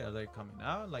 oh shit, are they coming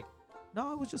out? Like,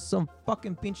 no, it was just some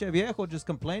fucking pinche viejo just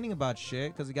complaining about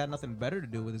shit because he got nothing better to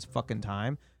do with his fucking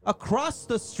time. Across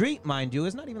the street, mind you.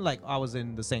 It's not even like I was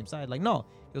in the same side. Like, no,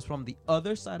 it was from the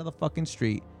other side of the fucking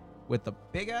street with the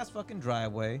big ass fucking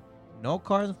driveway, no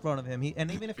cars in front of him.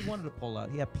 And even if he wanted to pull out,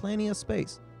 he had plenty of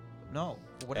space. No,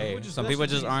 for whatever Hey, we just some listen people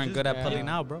to, just he's aren't good at yeah. pulling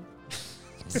out, bro.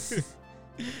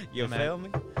 You man. feel me?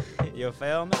 You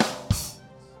feel me?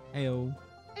 Ayo.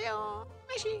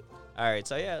 All right,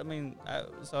 so yeah, I mean,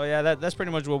 that's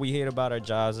pretty much what we hate about our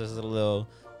jobs. This is a little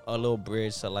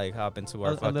bridge to like hop into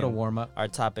our a little fucking warm up. our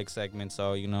topic segment.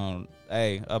 So you know,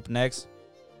 hey, up next,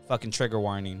 fucking trigger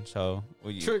warning. So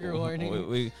Trigger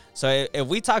warning. So if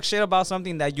we talk shit about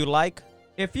something that you like,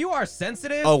 If you are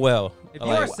sensitive, oh well. if you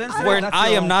are sensitive, that's I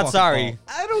your am own not fucking sorry.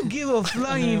 fault. I don't give a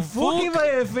flying fuck if I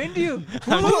offend you.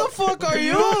 Who the fuck are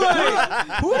you?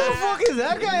 Who the fuck is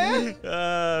that guy?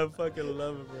 I fucking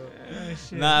love it,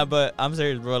 bro. Nah, but I'm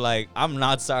serious, bro. Like, I'm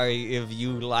not sorry if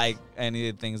you like any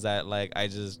of the things that like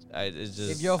it's just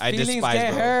If your I feelings despise,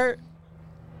 get bro. hurt,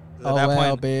 At oh that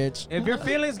well, point, bitch. If your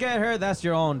feelings get hurt, that's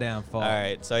your own damn fault. all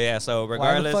right. So yeah. So Why the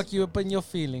regardless, fuck you up in your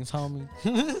feelings, homie?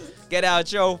 get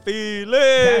out your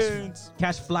feelings.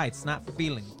 Catch flights, not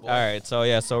feelings. All right, so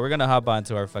yeah, so we're gonna hop on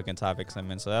to our fucking topic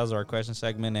segment. So that was our question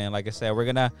segment, and like I said, we're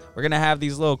gonna have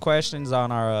these little questions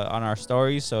on our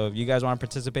stories. So if you guys want to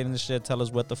participate in this shit, tell us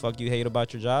what the fuck you hate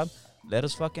about your job. Let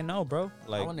us fucking know, bro. I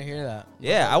Like, want to hear that.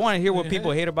 yeah, I want to hear what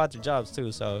people hate about their jobs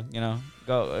too. So you know,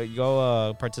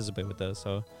 go participate with us.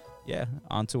 So yeah,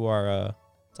 on to our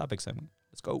topic segment.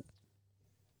 Let's go.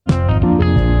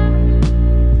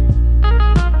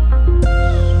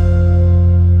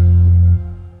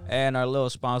 And our little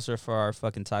sponsor for our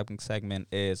fucking topic segment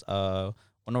is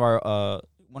one of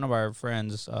our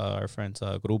friends,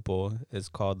 grupo is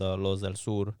called Los del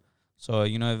Sur. So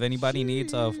you know, if anybody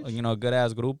needs a good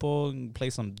ass grupo, play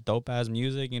some dope ass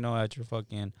music, you know, at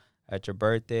your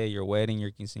birthday, your wedding,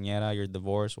 your quinceañera, your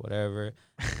divorce, whatever,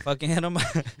 fucking hit them.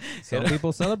 Some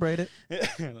people celebrate it.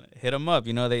 Hit them up.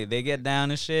 You know, they get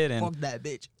down and shit, and Fuck that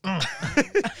bitch.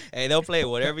 hey, they'll play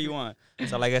whatever you want.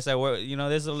 So like I said,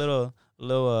 there's a little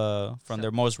from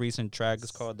their most recent track.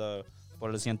 It's called Por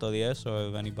el 110. So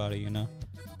if anybody, you know,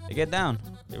 they get down,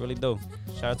 they really do.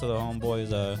 Shout out to the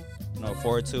homeboys,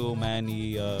 42,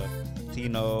 Manny,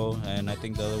 Tino, and I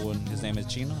think the other one, his name is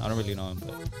Chino. I don't really know him,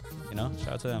 but You know,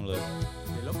 shout out to them, look.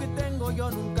 De lo que tengo yo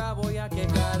nunca voy a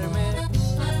quejarme.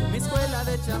 Mi escuela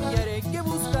de chambear hay que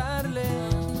buscarle.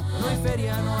 No hay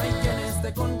feria, no hay quien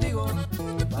esté contigo.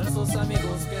 Falsos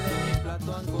amigos que de mi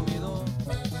plato han comido.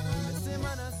 De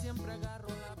semana siempre agarro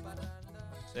la parranda.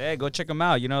 So, yeah, go check them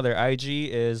out. You know, their IG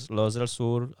is Los del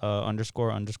Sur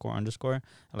 ____. And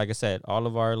like I said, all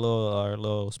of our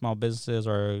little small businesses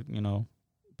or, you know,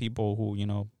 people who, you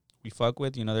know, we fuck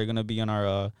with, you know, they're going to be in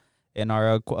our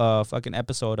fucking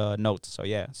episode notes. So,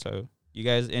 yeah. So, you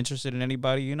guys interested in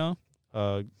anybody, you know,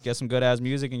 get some good ass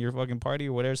music in your fucking party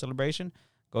or whatever celebration,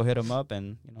 go hit them up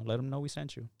and, you know, let them know we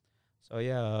sent you. So,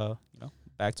 yeah, you know,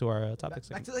 back to our topic.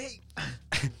 Back to the hate.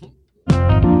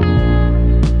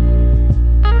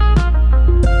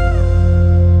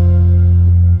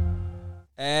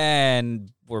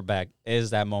 And we're back.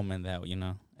 Is that moment that, you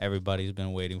know, everybody's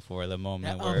been waiting for, the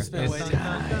moment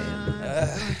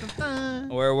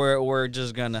where we're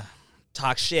just gonna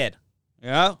talk shit, you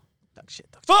know? Talk shit.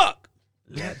 Fuck!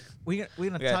 We're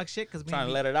gonna Okay. talk shit because we Trying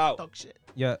to let it out. talk shit.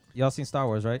 Yeah, y'all seen Star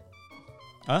Wars, right?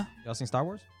 Huh? Y'all seen Star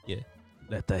Wars?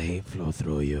 Let the hate flow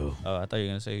through you. Oh, I thought you were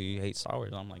gonna say you hate Star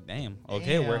Wars. I'm like, damn.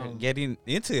 Okay, we're Damn. getting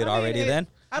into it I mean, already then.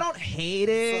 I don't hate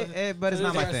it, but it's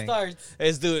not my thing. Starts.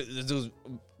 This dude's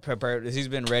prepared. He's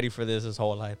been ready for this his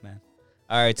whole life, man.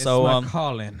 All right, It's so my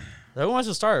calling. who wants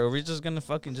to start? Or we're just gonna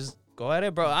fucking just go at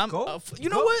it, bro. You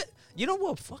know what? You know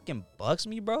what fucking bugs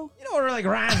me, bro? You know what really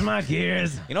grinds my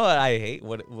gears? You know what I hate?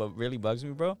 What really bugs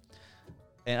me, bro?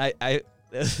 And I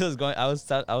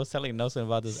was telling Nelson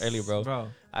about this earlier, bro.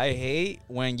 I hate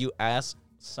when you ask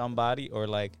somebody, or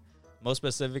like most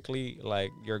specifically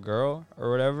like your girl or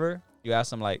whatever, you ask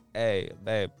them like, "Hey,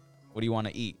 babe, what do you want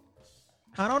to eat?"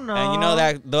 I don't know. And you know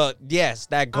that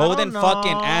that golden don't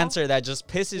fucking know. answer that just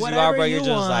pisses you Whatever off, bro. You're you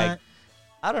just like, want.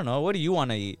 I don't know, what do you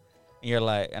want to eat? And you're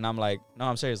like, and I'm like, no,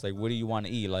 I'm serious. Like, what do you want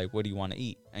to eat? Like, what do you want to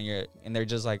eat? And they're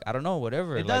just like, I don't know,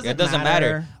 whatever. It Like, it doesn't doesn't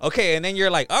matter. matter. Okay, and then you're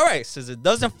like, all right, since it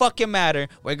doesn't fucking matter,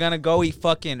 we're gonna go eat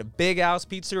fucking Big House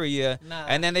Pizzeria, Nah.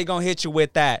 and then they gonna hit you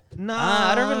with that.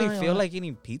 Nah, I don't really feel yeah. like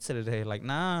eating pizza today. Like,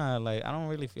 nah, like I don't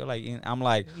really feel like eating. I'm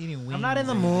like, Eating wings. I'm not in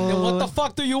the and- mood. Then what the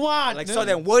fuck do you want? like, so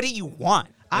then what do you want?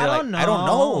 I You're don't like, I don't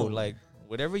know. know. Like,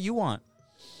 whatever you want.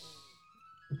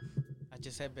 I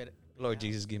just said, but Lord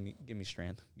Jesus, give me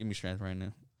strength. Give me strength right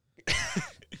now.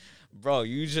 Bro,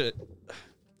 you should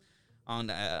on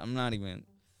that. I'm not even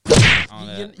on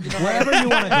that. you know Wherever you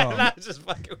want to go. Nah, I'm just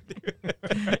fucking with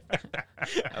you.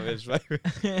 I'm just fucking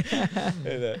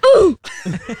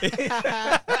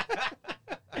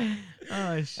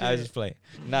Oh shit. I just play.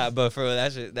 Nah, but for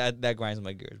that shit, that grinds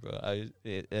my gears, bro.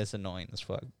 It's annoying as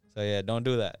fuck. So yeah, don't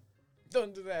do that.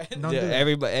 don't do that. Don't Yeah,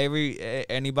 do that.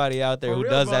 anybody out there For who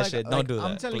real, does bro, that like- shit, like, don't do that.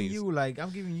 I'm telling please. you, like, I'm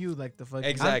giving you like the fucking.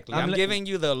 Exactly. I'm let- giving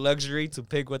you the luxury to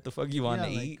pick what the fuck you want yeah,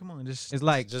 to like, eat. Come on, just. It's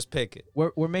like Just pick it.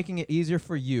 we're making it easier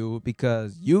for you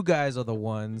because you guys are the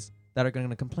ones that are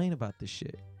gonna complain about this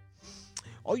shit.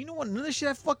 Oh, you know what? Another shit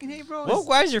I fucking hate, bro. Well, is-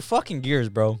 why is your fucking gears,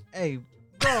 bro? Hey,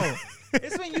 bro.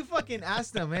 It's when you fucking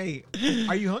ask them, hey,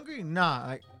 are you hungry? Nah.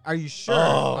 Like, are you sure?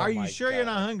 Oh, are you my sure you're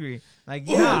God. not hungry? Like,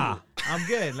 yeah, I'm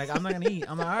good. Like, I'm not gonna eat.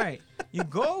 I'm like, all right. You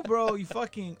go, bro. You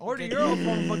fucking order your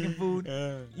own fucking food.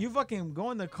 You fucking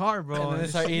go in the car, bro. And then they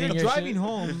start you're eating your driving shit.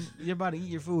 home. You're about to eat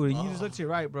your food, and you just look to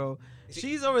your right, bro.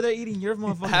 She's over there eating your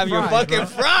motherfucking Have your fries, fucking bro.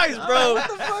 fries, I'm bro. like,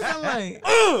 what the fuck? I'm like,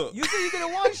 Ugh. you said you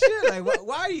didn't want shit. Like,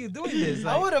 why are you doing this?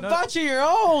 I Like, would have bought you your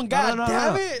own. God no,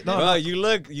 damn no. it. No. Bro, you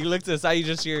look to the side. You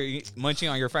just hear munching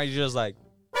on your fries. You're just like,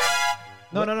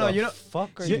 No, what no, no. the You know,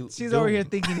 fuck are She- you? she's over here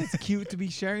doing? thinking it's cute to be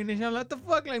sharing this. I'm like, what the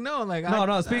fuck? Like, no, like,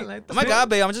 No, speak. speak- Like, Oh my god,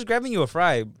 babe, I'm just grabbing you a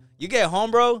fry. You get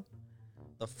home, bro.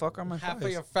 The fuck are my Half fries?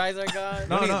 of your fries are gone.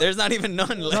 Don't even- no. There's not even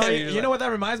none left. no, You're you just know like, what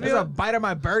that reminds me There's a of? bite of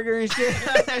my burger and shit.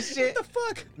 That shit. What the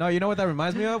fuck? No, you know what that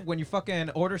reminds me of? When you fucking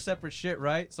order separate shit,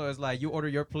 right? So it's like you order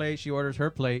your plate, she orders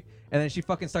her plate, and then she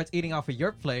fucking starts eating off of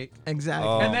your plate, Exactly.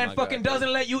 Oh and then my fucking God.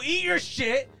 doesn't let you eat your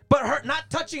shit, but her not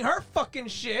touching her fucking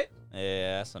shit.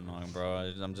 Yeah, that's annoying,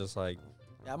 bro. I'm just like,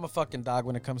 Yeah, I'm a fucking dog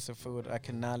when it comes to food. I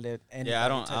cannot let anybody yeah, I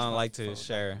don't touch my like to food.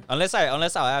 share unless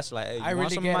I'll ask like, hey, you I want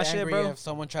really some get of my angry shit, bro? if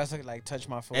someone tries to like touch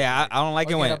my food. Yeah, I don't like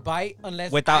or it get when a bite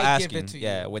unless without I asking. give it to you.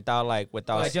 Yeah, without Like,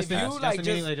 asking. just you, like,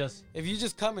 immediately just. If you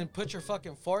just come and put your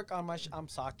fucking fork on my, I'm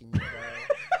socking you, bro.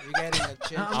 You're getting a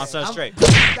chin. I'm On check. straight.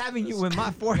 stabbing you with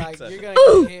my fork. Like you're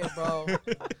gonna get hit, bro.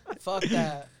 Fuck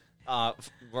that.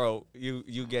 Bro,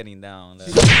 you getting down?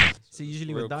 See,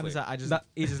 usually Real with Donnie's, quick. I just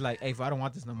he's just like, hey, if I don't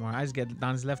want this no more, I just get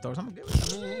Donnie's leftovers. I'm gonna give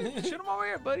it. Shit him over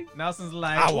here, buddy. Nelson's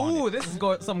like, I want ooh, this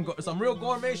is some real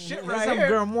gourmet shit There's right some here.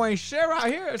 gourmet shit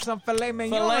right here. Some filet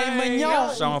mignon. Filet right mignon. here.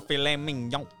 Some filet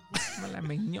mignon. Filet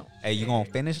mignon. Hey, you gonna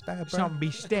finish that, bro? Some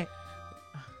beefsteak.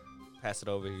 pass it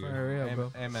over here. For real,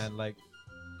 bro. Hey man, like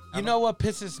You know what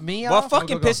pisses me What off?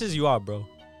 fucking go. pisses you off, bro?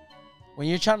 When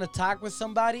you're trying to talk with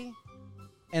somebody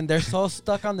and they're so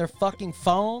stuck on their fucking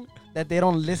phone that they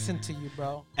don't listen to you,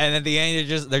 bro. And at the end,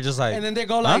 they're just like, And then they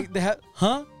go like,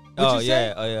 huh? What'd oh you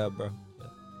yeah, say? oh yeah, bro.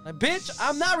 Like, bitch,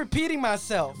 I'm not repeating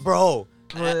myself. Bro,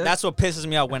 Bro, that's what pisses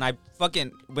me off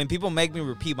when people make me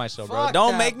repeat myself, bro. Fuck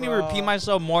Don't that, make me bro. repeat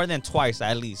myself more than twice,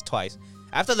 at least twice.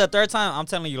 After the third time, I'm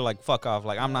telling you, like, fuck off.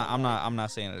 Like, I'm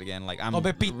not saying it again. Like, I'm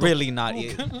Pepito. really not.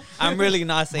 I'm really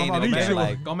not saying it again.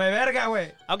 Like, come verga,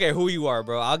 güey. I don't care who you are,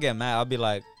 bro. I'll get mad. I'll be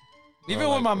like, Even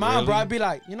bro, with my like, mom, bro, really? I'd be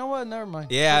like, you know what? Never mind.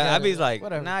 Yeah, Forget I'd be it. like,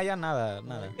 Whatever. nah, yeah, nada.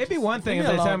 It'd be one thing Leave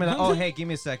if me they tell me like, alone. oh hey, give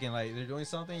me a second, like they're doing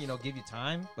something, give you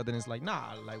time, but then it's like,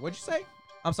 nah, like what'd you say?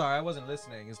 I'm sorry, I wasn't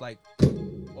listening. It's like,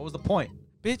 what was the point?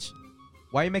 Bitch.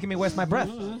 Why are you making me waste my breath?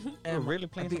 We're really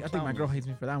playing. I think my some girl clown. hates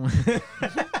me for that one.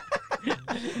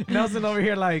 Nelson over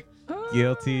here like,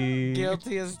 Guilty.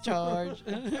 Guilty as charged.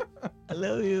 I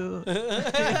love you.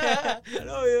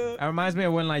 It reminds me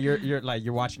of when like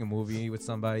you're watching a movie with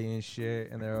somebody and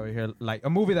shit, and they're over here like a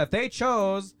movie that they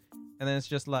chose, and then it's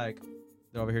just like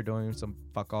they're over here doing some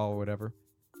fuck all or whatever,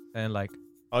 and like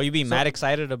Oh, you be So- mad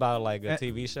excited about like a Uh,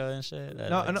 TV show and shit? That,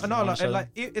 no, like, no, you no, wanna no, show like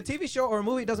a TV show or a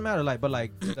movie, it doesn't matter. Like, but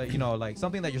like, like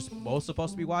something that you're supposed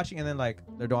to be watching, and then like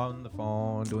they're on the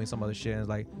phone doing some other shit. And it's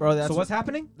like, Bro, that's so what's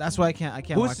happening? That's why I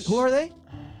can't watch. Who are they?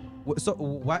 So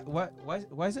why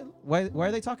is it? Why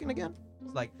are they talking again?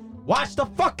 It's like, watch the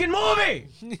fucking movie.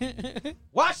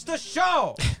 Watch the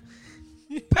show.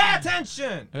 Pay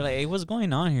attention. They're like, hey, what's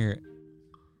going on here?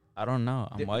 I don't know.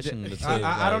 I'm watching the TV.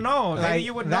 I don't know. like, Maybe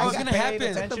you would that's know. gonna Paid happen.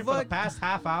 attention What the for the fuck? past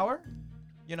half hour.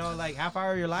 Like half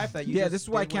hour of your life that you. Yeah, just this is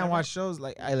why I did can't whatever. watch shows.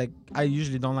 I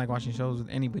usually don't like watching shows with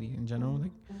anybody in general.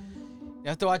 Like, You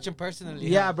have to watch them personally.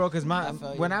 yeah, huh? bro, because I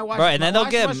feel you. when I watch, Bro, and then they'll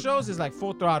watch get- my shows is like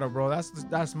full throttle, bro.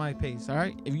 That's my pace. All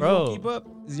right, if you Bro. don't keep up,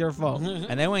 it's your fault.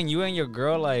 And then when you and your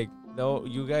girl like, though,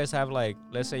 you guys have like,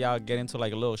 let's say y'all get into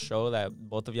like a little show that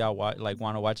both of y'all want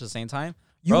to watch at the same time.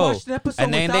 You Bro, watched an episode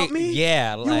and then without they, me.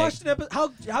 yeah, You like. watched an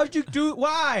episode. How'd you do?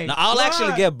 Why? No, I'll Why?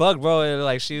 actually get bugged, bro.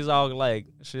 Like she's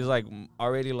like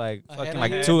already like Ahead fucking of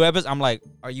like you. 2 episodes. I'm like,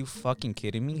 are you fucking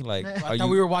kidding me? Like, I are thought you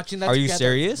we were watching that are you together.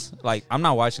 serious? Like, I'm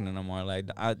not watching it no more. Like,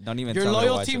 I don't even. Your tell me to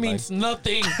watch loyalty it, means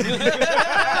nothing.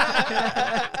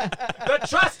 The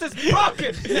trust is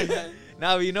broken.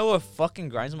 Now you know what fucking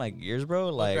grinds my gears, bro.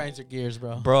 Like, Grinds your gears,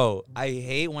 bro. bro, I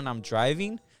hate when I'm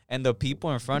driving and the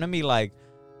people in front of me like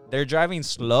they're driving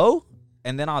slow,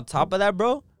 and then on top of that,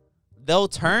 bro, they'll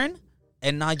turn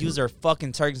and not use their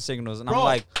fucking turn signals, and Bro, I'm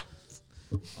like,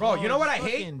 Bro, you know what I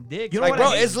hate? Fucking dick. You know like, what bro,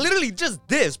 I hate? it's literally just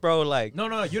this, bro. Like,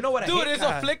 No. You know what I Dude, hate? it's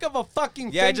a flick of a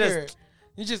fucking Yeah, finger. just-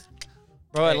 You just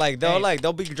bro, Hey, like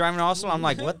they'll be driving also. I'm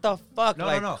like, what the fuck? No,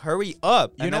 like, no. hurry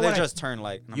up! You And know then they what I- just turn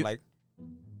like, and I'm you- like,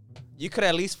 you could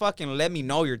at least fucking let me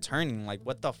know you're turning. Like,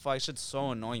 what the fuck? Shit's so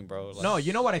annoying, bro. Like, No,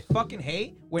 you know what I fucking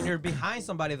hate? When you're behind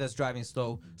somebody that's driving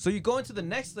slow. So you go into the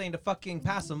next lane to fucking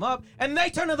pass them up, and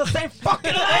they turn to the same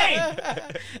fucking lane. I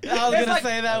was It's gonna like,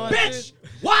 say that one. Bitch,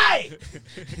 why?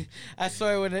 I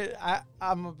swear when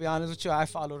I'm gonna be honest with you, I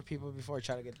followed people before I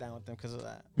try to get down with them because of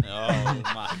that. oh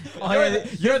my.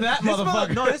 You're that This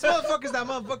motherfucker. No, this motherfucker's that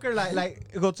motherfucker.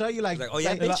 Like, go tell you like, Like, oh,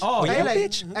 yeah, bitch? oh Hey, yeah, like,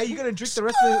 bitch. hey, you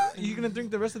gonna drink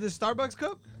the rest of this Starbucks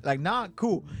cup? Like, nah,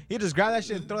 cool. He just grab that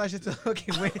shit and throw that shit to the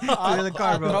fucking way to the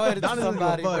car, bro. Throw it to Don doesn't give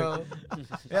a somebody, fuck. bro.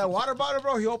 Yeah, water bottle,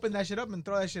 bro. He opened that shit up and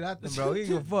throw that shit at them, bro. He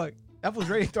give a fuck. That was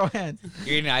ready to throw hands.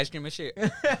 You're eating ice cream and shit.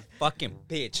 Fucking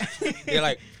bitch. You're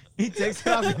like, He takes it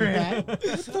off your hand.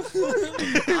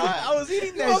 I was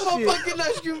eating that Oh, shit. my fucking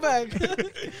ice cream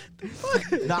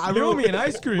bag. Nah, I Throw remember me an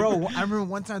ice cream. bro. I remember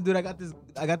one time, dude. I got this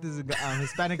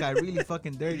Hispanic guy really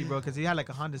fucking dirty, bro, because he had like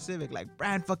a Honda Civic, like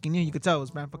brand fucking new. You could tell it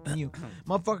was brand fucking new.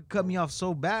 Motherfucker cut me off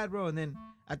so bad, bro. And then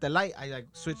at the light, I like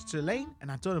switched to lane,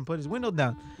 and I told him put his window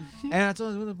down. And I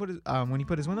told him to put his when he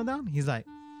put his window down, he's like,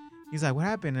 what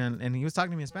happened? And he was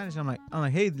talking to me in Spanish. I'm like,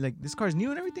 hey, like this car's new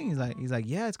and everything. He's like,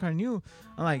 yeah, it's car new.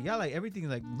 I'm like, yeah, like everything's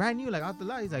like brand new, like out the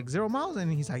lot. He's like 0 miles,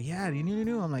 and he's like, yeah,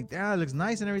 new. I'm like, yeah, it looks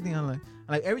nice and everything. I'm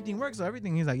like everything works, so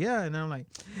everything. He's like, yeah, and I'm like,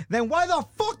 then why the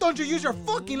fuck don't you use your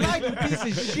fucking light, you piece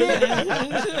of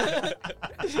shit?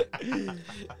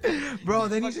 Bro,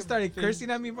 then he just started cursing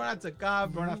at me, bro. I took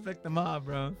off, bro, and I flicked him off,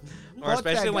 bro. or Fuck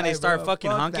especially that when guy, they start bro.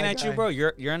 fucking Fuck honking that at you, guy. bro.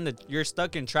 You're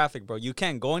stuck in traffic, bro. You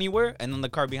can't go anywhere, and then the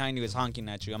car behind you is honking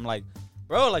at you. I'm like,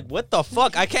 bro, like, what the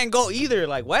fuck? I can't go either.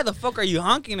 Like, why the fuck are you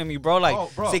honking at me, bro? Like, Oh,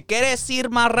 bro. si quieres ir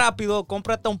más rápido,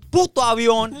 cómprate un puto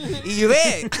avión y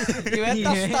ve. Y vete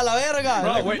hasta la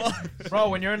verga. Bro,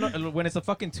 when you're when it's a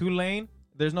fucking 2-lane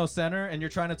there's no center, and you're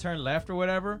trying to turn left or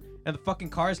whatever, and the fucking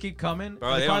cars keep coming. Bro,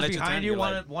 and they the don't cars let you behind turn, you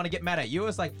you're want to get mad at you.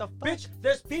 It's like, The fuck? bitch,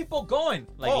 there's people going.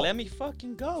 Like, oh, let me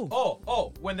fucking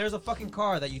go. when there's a fucking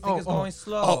car that you think is Oh, going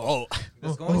slow. Oh.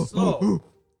 It's going slow.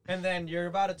 And then you're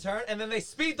about to turn, and then they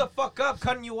speed the fuck up,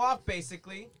 cutting you off,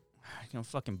 basically. You know,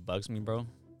 fucking bugs me, bro.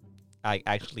 I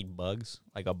actually bugs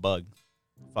like a bug.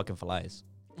 Fucking flies.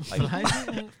 Like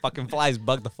fucking flies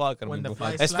bug the fuck out of When me, the bro.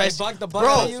 flies Especially, Bug the bug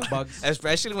bro, out of you. Bugs.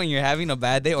 especially when you're having a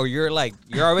bad day or you're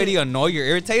already annoyed, you're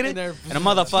irritated, and a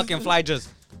motherfucking fly just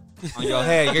on your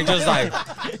head. You're just like,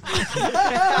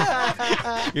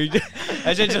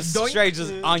 that shit just straight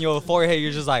just on your forehead.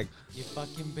 You're just like, You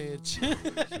fucking bitch.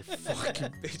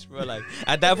 fucking bitch, bro. Like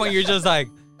at that point, you're just like,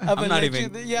 I'm not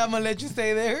even. I'm gonna let you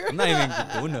stay there. I'm not even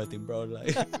doing nothing, bro.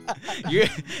 Like, you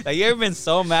ever been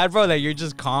so mad, bro, that you're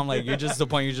just calm, like you're just to the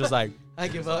point you're just like, I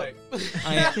give up.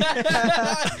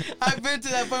 I I've been to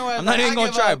that point where I'm not even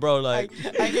gonna try, bro. I Like,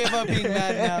 gave up being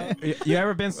mad now. You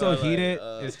ever been so Bro, like, heated?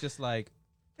 It's just like,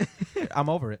 I'm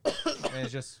over it. And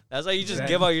it's just, that's how you just Yeah.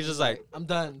 give up. You're just like, I'm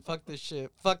done. Fuck this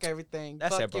shit. Fuck everything.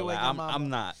 that's Fuck it, bro. you Like, and your I'm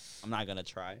mama. not gonna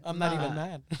try. I'm not Nah. even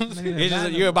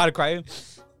mad. You're about to cry.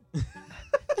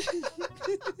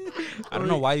 I don't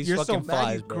know why these You're so fucking mad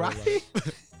flies, you bro. cry? Like,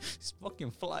 these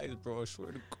fucking flies, bro. I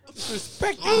swear to God.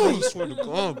 Respect I swear to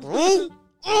God, bro.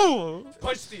 Oh.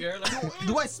 punch the air. Like,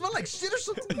 Do I smell like shit or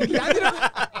something?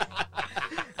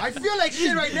 I feel like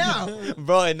shit right now.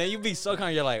 Bro, and then you be so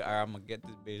calm, you're like, all right, I'm gonna get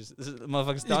this bitch. This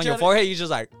motherfucker still on your tryna- forehead, you just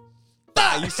like,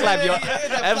 bah! You slap your,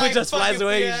 Yeah, every just flies fucking-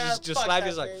 away, you yeah, just fuck slap, that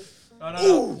you just like,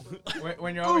 bitch. no.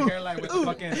 When you're over here, like, with the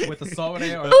fucking, with the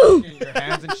sobre or fucking your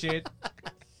hands and shit,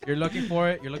 you're looking for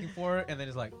it, and then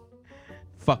it's like,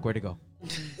 fuck, where'd it go?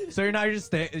 So you're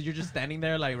just standing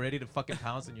there, like, ready to fucking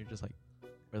pounce, and you're just like,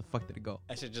 where the fuck did it go?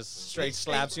 that shit just straight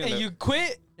slaps you. And in the, you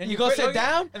quit. And You you go quit, sit oh, yeah.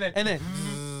 down. And then- And then.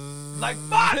 Like,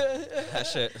 fuck! that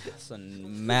shit, it's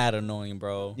mad annoying,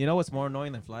 bro. You know what's more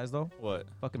annoying than flies, though? What?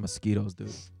 Fucking mosquitoes,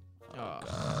 dude. Oh.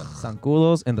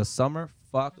 Zancudos in the summer,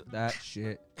 fuck that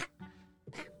shit.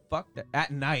 Fuck that.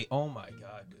 At night, oh my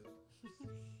god, dude.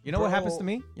 You know what happens to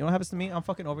me? You know what happens to me? I'm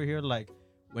fucking over here, like,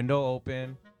 window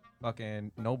open,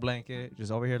 fucking no blanket,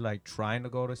 just over here, like, trying to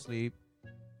go to sleep,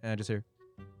 and I just hear,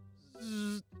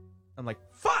 zzz. I'm like,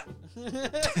 fuck!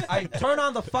 I turn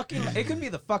on the fucking, it could be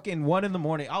the fucking 1 in the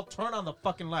morning. I'll turn on the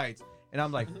fucking lights, and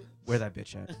I'm like, where that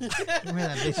bitch at? Where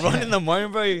that bitch Run at? in the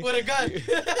morning, bro. You, With a gun.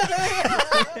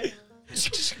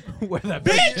 Where that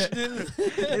bitch at?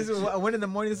 This was 1 in the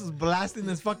morning. This was blasting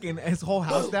his whole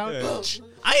house down.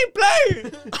 I ain't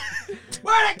playing.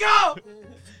 Where'd it go?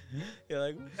 You're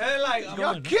like, And then, like,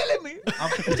 Y'all killing me.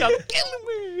 y'all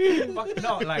killing me. fucking,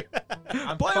 no, like,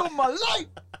 I'm Playing with my life.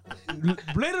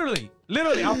 literally,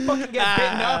 I'll fucking get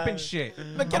bitten up and shit.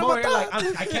 I'm over here like,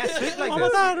 I can't sleep like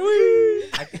this.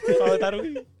 I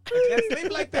can't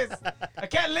sleep like this. I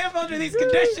can't live under these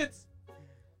conditions.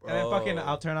 And then fucking,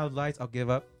 I'll turn out the lights. I'll give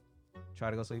up. Try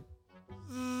to go sleep.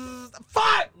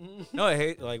 Fuck! No, I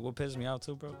hate, like, what pisses me out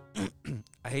too, bro.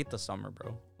 I hate the summer,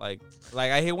 bro. Like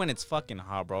I hate when it's fucking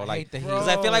hot, bro. I Like, hate the heat. because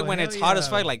I feel like when Bro, it's hell hot as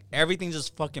yeah. fuck, like everything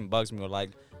just fucking bugs me.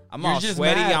 Like I'm You're all just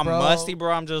sweaty, mad, I'm bro. musty,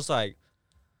 bro. I'm just like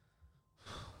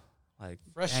damn, bro.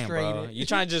 Frustrated. You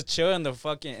trying to just chill in the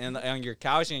fucking on your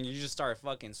couch and you just start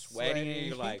fucking sweating and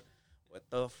you're like, what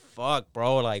the fuck,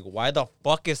 bro? Like, why the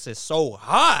fuck is it so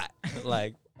hot?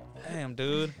 Like, damn,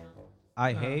 dude.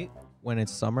 I hate when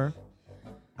it's summer.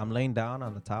 I'm laying down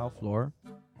on the tile floor,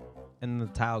 and the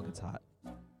tile gets hot.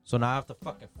 So now I have to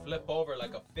fucking flip over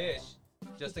like a fish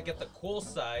just to get the cool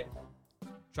side.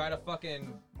 Try to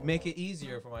fucking make it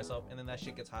easier for myself, and then that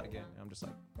shit gets hot again. And I'm just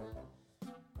like,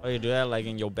 Oh, you do that like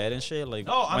in your bed and shit? Like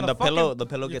No, on when the the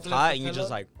pillow you gets flip hot the and you pillow. just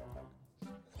like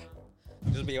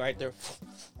just be right there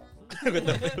with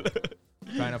the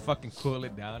pillow. trying to fucking cool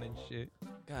it down and shit.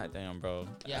 God damn, bro.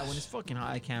 Yeah, when it's fucking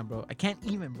hot, I can't, bro. I can't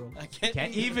even, bro. I can't.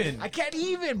 Can't even. I can't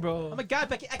even, bro. Oh my god,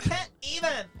 Becky, I can't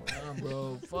even.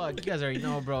 Bro, fuck. You guys already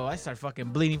know, bro. I start fucking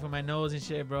bleeding from my nose and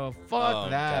shit, bro. Fuck Oh,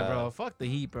 that, God. bro. Fuck the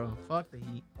heat, bro. Fuck the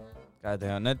heat. God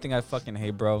damn. Another thing I fucking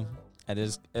hate, bro. It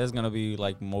is gonna be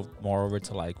like more over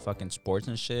to like fucking sports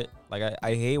and shit. Like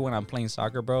I hate when I'm playing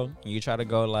soccer, bro. And you try to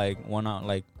go like one out,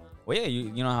 like, well, yeah,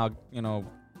 you know how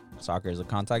soccer is a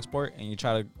contact sport, and you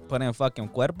try to put in fucking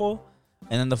cuerpo,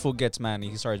 and then the fool gets mad and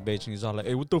he starts bitching. He's all like,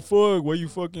 hey, what the fuck? Why you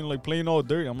fucking like playing all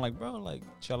dirty? I'm like, bro, like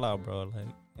chill out, bro, like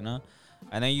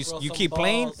And then you Throw you some keep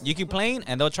balls. playing,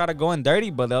 and they'll try to go in dirty,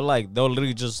 but they'll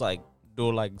literally just like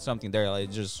do like something there,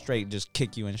 like just straight just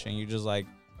kick you and shit. And you're just like,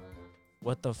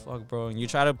 what the fuck, bro? And you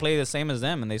try to play the same as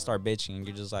them, and they start bitching, and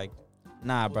you're just like,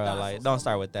 nah, bro, like don't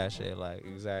start with that shit, like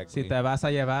exactly. Si te vas a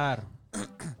llevar.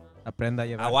 Aprenda a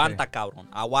llevarte. Aguanta, cabrón.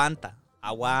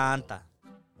 Aguanta.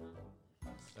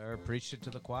 Sir, preach it to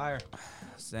the choir.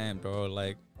 Same, bro.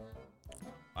 Like,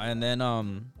 and then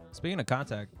Speaking of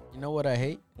contact, You know what I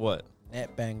hate? what?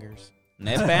 Net bangers.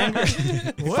 Net banger?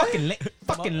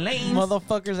 fucking lame.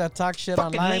 Motherfuckers that talk shit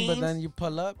Fucking online, but lames. then you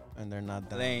pull up and they're not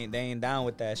done. they ain't down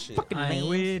with that shit. I ain't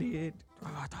with it.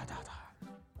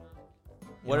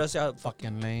 What else y'all?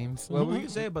 Fucking lames. What were you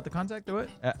say about the contact or what?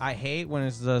 I hate when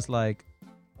it's just like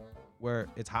where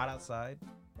it's hot outside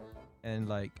and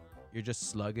like you're just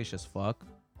sluggish as fuck,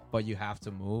 but you have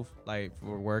to move like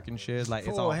for work and shit. Like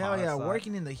it's all hell hot yeah, outside.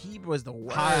 working in the heat was the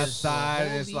worst. Hot outside.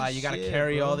 It's Holy like you gotta shit,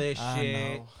 carry bro. all this I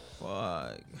shit. know. Fuck.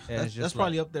 Yeah, That's it's just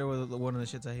probably up there with one of the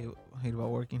shits I hate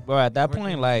about working. Bro, at that Working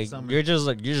point, in like summer. you're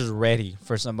just ready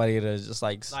for somebody to just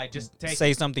like Just take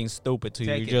say something stupid to you.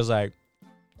 Take You're it. just like,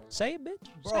 say it,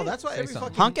 bitch. Bro, that's why Say every something.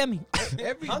 fucking Honk at me.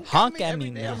 every Honk at every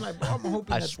me, day, man. I'm like, bro, I'm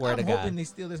hoping I that, swear to I'm God. hoping they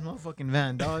steal this motherfucking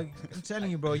van, dog. I'm telling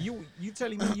you, bro. You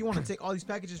telling me you want to take all these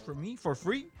packages from me for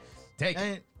free, Take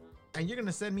it. and you're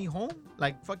gonna send me home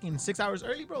like fucking 6 hours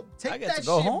early, bro? Take I get that to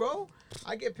go shit, home? bro.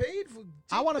 I get paid for.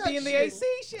 I want to be in the AC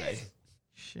shit.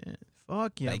 Shit.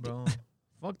 Fuck yeah, Take it. bro.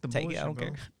 Fuck the Take bullshit, it. I don't bro.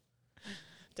 care.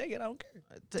 Take it. I don't care.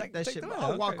 Take that take shit, the bro. van, I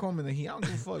I'll don't walk care. home in the heat. I don't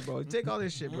give a fuck, bro. Take all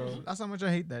this shit, bro. That's how much I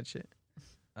hate that shit.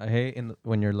 I hate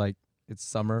when you're like it's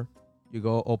summer. You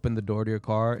go open the door to your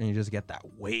car and you just get that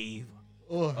wave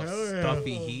Oh, of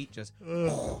stuffy heat, just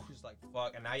like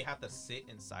fuck. And now you have to sit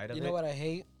inside of You it. know what I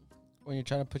hate? When you're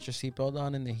trying to put your seatbelt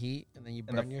on in the heat and then you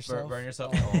And burn the- yourself. Burn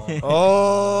yourself.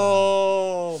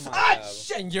 Oh my God.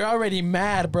 And you're already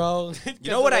mad, bro.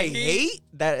 You know what I hate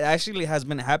that actually has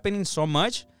been happening so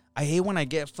much? I hate when I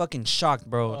get fucking shocked,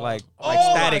 bro. Like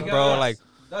static, bro. Like,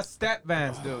 the step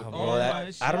vans, dude. bro, Oh that,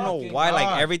 my I don't know fucking why. Like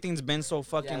God. everything's been so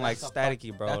fucking like that's a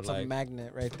staticky, bro. That's a Like,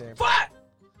 magnet right there.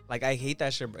 like I hate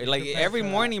that shit, bro. Like Prepare every for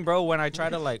that. morning, bro, when I try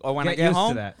to like, or when I Get get used to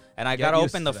home that. and I Get gotta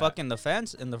used open to the that. fucking the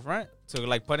fence in the front to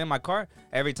like put in my car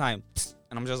every time,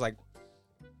 and I'm just like,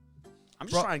 I'm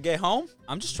just trying to get home.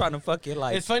 I'm just trying to fucking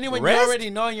like. It's funny when rest. you already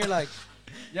know and you're like,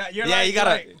 Yeah, Yeah, you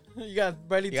gotta. you got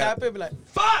barely You gotta- tap it, be like,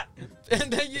 fuck! And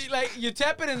then you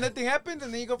tap it and nothing happens,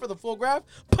 and then you go for the full grab,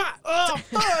 pop! Oh,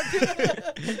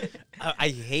 fuck! I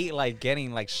hate like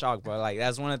getting like shocked, bro. Like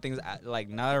that's one of the things. Like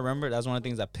now I remember, that's one of the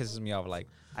things that pisses me off. Like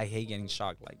I hate getting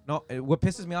shocked. Like No, what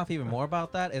pisses me off even more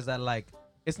about that is that like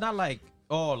it's not like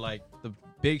like the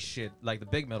big shit, like the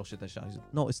big metal shit that shocks you.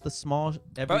 No, it's the small.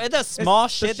 bro, it's the small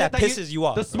it's the shit that pisses you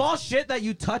off. The bro. small shit that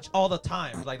you touch all the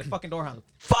time, like the fucking door handle.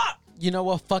 Fuck. You know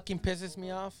what fucking pisses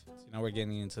me off? Now we're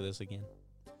getting into this again.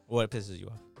 What pisses you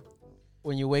off?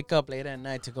 When you wake up late at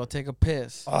night to go take a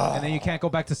piss, And then you can't go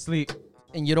back to sleep.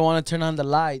 and you don't want to turn on the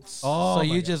lights, Oh so my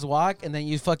you God. just walk, and then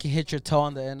you fucking hit your toe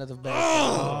on the end of the bed.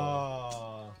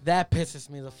 That pisses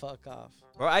me the fuck off.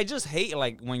 Bro, I just hate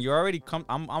like when you're already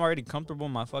I'm already comfortable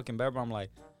in my fucking bed, but I'm like,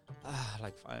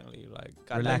 like finally, like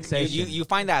goddamn, Relaxation. You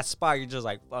find that spot, you're just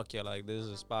like, fuck yeah, like this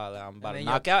is a spot that I'm about to then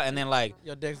knock out, and then like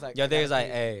Your dick's like, your I there's gotta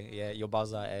like, pee. hey, yeah, your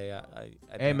boss like, hey,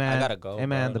 Hey man, I gotta go. Hey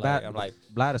man, bro. the Like, bat. I'm like,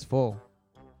 bladder's full.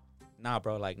 nah,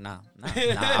 bro, like nah,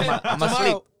 I'm asleep.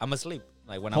 Tomorrow. I'm asleep.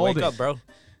 Like when Hold I wake it. up, bro.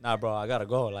 Nah, bro, I gotta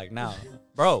go. Like now,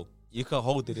 bro, you can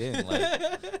hold it in.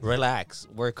 Like relax.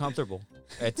 We're comfortable.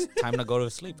 It's time to go to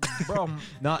sleep. Bro,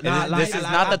 This is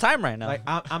not the time right now. Like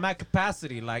I'm at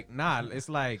capacity. Like nah, it's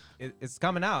like it's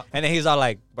coming out. And then he's all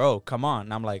like, bro, come on.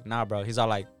 And I'm like, nah, bro. He's all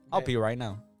like, I'll Okay. pee right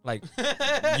now. Like,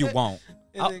 you won't.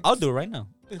 And I'll, then- I'll do it right now.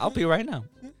 I'll pee right now.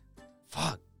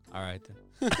 Fuck. All right,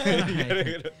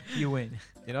 then. you win.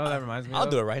 You know what that reminds me I'll of?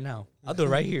 do it right now. I'll do it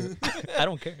right here. I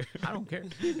don't care. I don't care.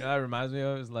 You know what that reminds me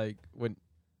of is like when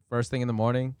first thing in the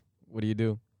morning, what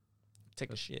do? Take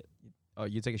a shit. Oh,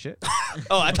 you take a shit?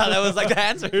 Oh, I thought that was like the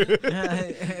answer.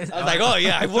 I was like, oh,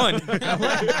 yeah, I won.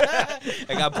 I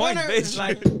got points, bitch.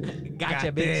 Like, Gotcha,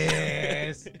 got bitch.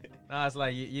 this. No, it's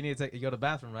like you need to you go to the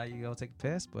bathroom, right? You go take a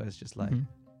piss, but it's just like,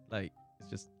 like it's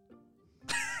just,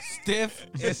 Stiff.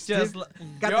 it's just. Got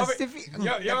you're the over, stiffy.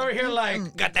 you're over here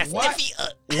like, Got that What? stiffy.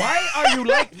 why are you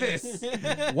like this?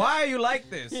 Why are you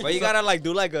like this? But you gotta like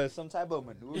do like some type of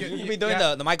maneuver. You- You, you- be doing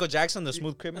yeah. the Michael Jackson, the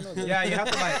smooth criminal. Yeah, you have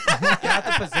to like, you have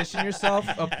to position yourself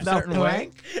a The certain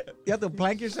way. plank. You have to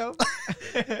plank yourself.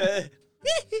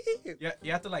 Yeah,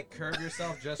 you have to like curve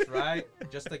yourself just right,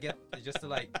 just to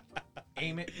like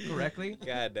aim it correctly,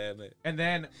 God damn it. and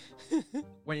then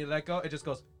when you let go, it just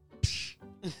goes.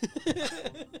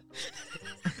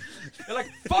 You're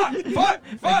like fuck.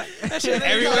 That shit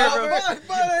everywhere,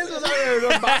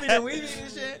 bro. Bobbing and weaving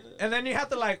and shit. And then you have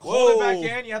to like hold it back Whoa.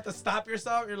 in. You have to stop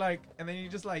yourself. You're like, and then you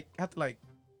just like have to like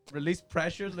release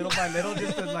pressure little by little,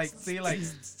 just to like see like,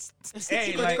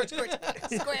 hey, like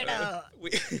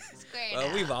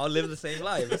We've all lived the same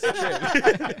life. It's a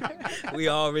trip. We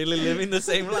all really living the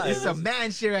same life. It's some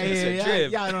man shit right It's a here. Y'all,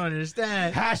 trip. y'all don't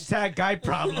understand. hashtag guy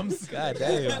problems. God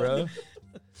damn, bro.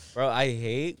 Bro, I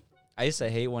used to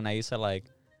hate when I used to like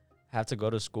have to go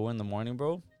to school in the morning,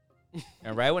 bro.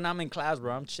 And right when I'm in class,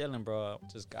 bro, I'm chilling, bro.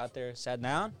 Just got there, sat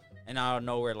down, and out of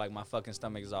nowhere, like my fucking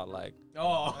stomach is all like,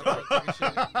 Oh,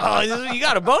 oh, you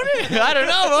got a boner? I don't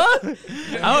know,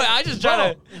 bro. I just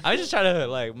try to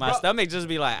like my stomach just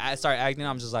be like, I start acting.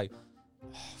 I'm just like,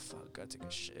 oh fuck, gotta take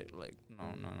a shit. Like, no,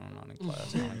 not in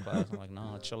class, not in class. I'm like,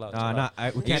 no, chill out. Chill out. we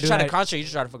You can't just do try to that. concentrate. You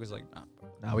just try to focus. Like, nah, bro.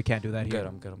 No, we can't do that I'm here. good.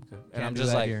 I'm good. And Can't I'm do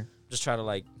just that like, here. just try to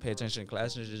like pay attention in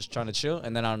class and just trying to chill.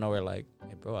 And then I don't know where like,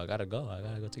 hey bro, I gotta go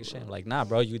take a shit. I'm like, nah,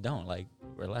 bro, you don't. Like,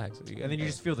 relax. And then you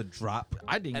just feel the drop.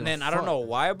 I didn't. And give a then I don't fuck. know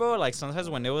why, bro. Like sometimes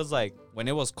when it was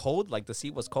cold, like the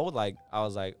seat was cold, like I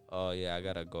was like, oh yeah, I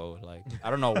gotta go. Like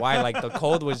I don't know why. Like the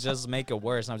cold was just make it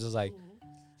worse. I'm just like,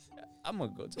 I'm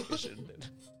gonna go take a shit.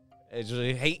 It's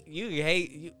really hate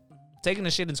you. Taking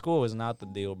a shit in school is not the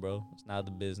deal, bro. It's not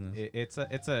the business.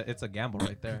 It's a gamble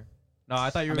right there. No, I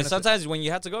thought you I were mean, gonna sometimes when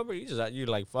you have to go, bro, you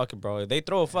like, fuck it, bro. If they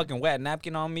throw a fucking wet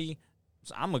napkin on me,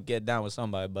 I'm gonna get down with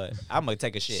somebody, but I'm gonna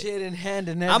take a shit. Shit in hand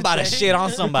and everything. I'm about to shit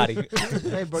on somebody.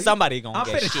 Hey, bro, Somebody gonna I'm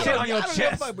get finna shit. shit on. on your I don't give a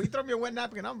chest. fuck, but you throw me a wet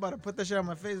napkin, I'm about to put that shit on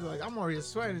my face. Like I'm already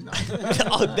sweating.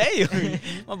 Oh damn,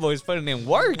 my boy's putting in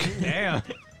work, damn.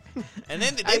 and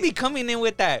then they be coming in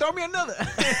with that. Throw me another.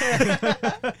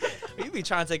 You be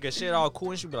trying to take a shit all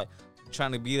cool, and she be like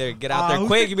trying to be there, get out there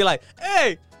quick. You be like,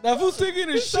 hey, That fool's taking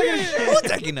a shit. who's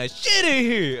taking a shit in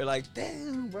here? Like,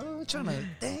 damn, bro,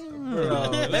 damn, bro,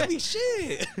 let me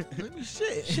shit. Let me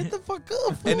shit. Shut the fuck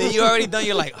up. And then you already done.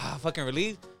 You're like, ah, fucking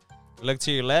relief. Look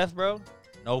to your left, bro.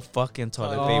 No fucking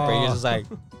toilet paper. You're just like,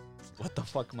 what the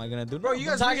fuck am I gonna do? Bro, now? you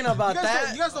guys talking about you guys that.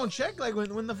 Don't, you guys don't check like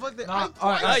when the fuck they.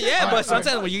 Yeah, but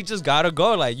sometimes when you just gotta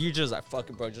go, like you just like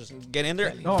fucking bro, just get in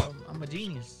there. No, I'm a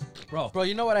genius. Bro,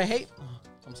 you know what I hate?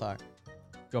 I'm sorry.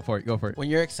 Go for it. When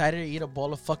you're excited to eat a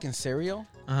bowl of fucking cereal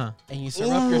Uh and you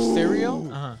serve up your cereal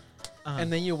huh. and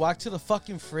then you walk to the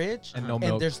fucking fridge And no and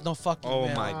milk. there's no fucking Oh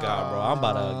milk. my god, bro, I'm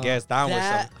about to guess down with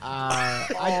That, some.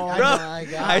 oh Bro, my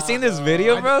god. I seen this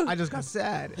video, bro. I just got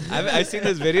sad. I seen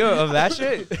this video of that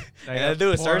shit. And yeah, that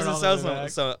dude pour serves it all himself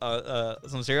in the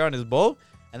some cereal on his bowl,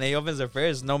 and then he opens the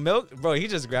fridge, no milk, bro. He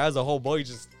just grabs the whole bowl, he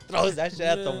just throws that shit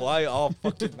at the wall, all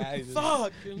fucking mad. He just-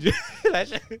 Fuck. that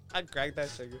shit, I cracked that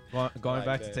shit. Going Like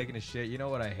back that. to taking a shit, you know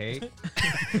what I hate?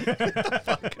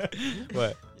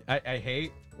 What? I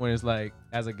hate when it's like,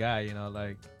 as a guy, you know,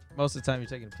 like most of the time you're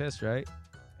taking a piss, right?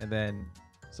 And then,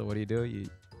 so what do? You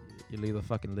leave the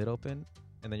fucking lid open,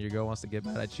 and then your girl wants to get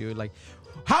mad at you, like,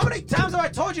 how many times have I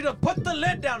told you to put the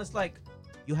lid down? It's like,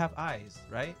 you have eyes,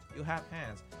 right? You have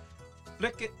hands.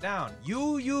 Flick it down.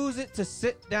 You use it to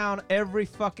sit down every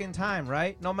fucking time,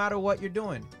 right? No matter what you're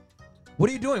doing. What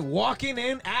are you doing? Walking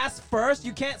in ass first?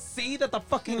 You can't see that the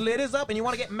fucking lid is up and you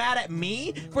want to get mad at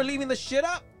me for leaving the shit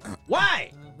up?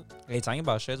 Why? Hey, talking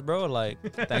about shits, bro. Like,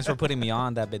 thanks for putting me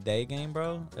on that bidet game,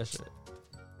 bro. That shit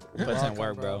puts in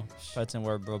work, bro. Puts in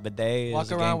work, bro. Bidet Walk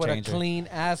is a around game with changer. a clean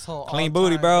asshole. Clean all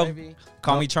booty, time, bro. baby.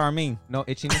 Call me Charming. No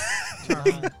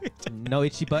itchiness. No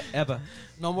itchy butt ever.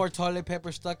 No more toilet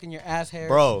paper stuck in your ass hair.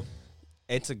 Bro,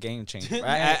 it's a game changer.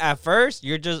 Right? at first,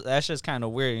 that's just kind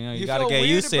of weird. You know, you You gotta feel get weird,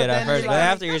 used to but it at then first. you're But like,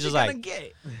 after you're just like,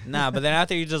 nah. But then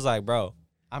after you're just like, bro,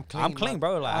 I'm clean. I'm clean,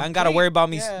 bro. Like I I'm ain't gotta clean. worry about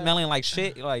me Yeah. smelling like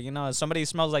shit. Like, you know, if somebody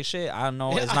smells like shit, I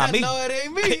know it's not me. No, it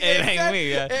ain't me. It ain't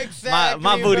me. Yeah. Exactly.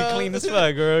 My booty bro. clean as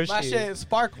fuck, girl. My shit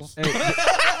sparkles. A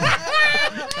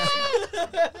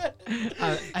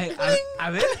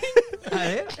ver.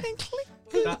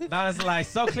 Now it's like,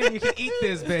 so clean you can eat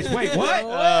this bitch. Wait, what?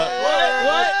 Wait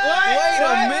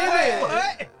a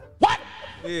minute.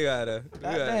 You gotta.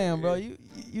 God damn, bro.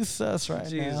 You sus right now.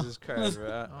 Jesus Christ,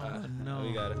 bro. Oh, no.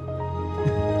 We gotta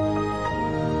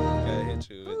hit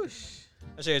you.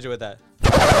 I should hit you with that.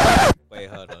 Wait,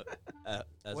 hold up.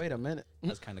 That's, Wait a minute.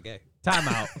 That's kind of gay. Time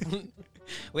out.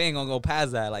 We ain't gonna go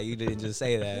past that. Like, you didn't just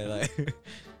say that. Like,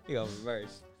 you go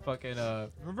reverse. Fucking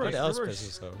What else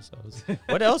pisses us off?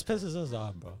 What else pisses us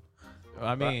off, bro?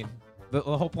 I mean, the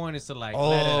whole point is to like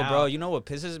let it Oh, out. bro, you know what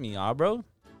pisses me off, bro?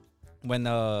 When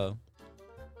how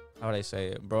would I say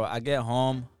it, bro? I get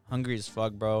home hungry as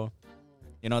fuck, bro.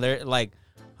 You know, they're like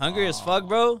hungry as fuck,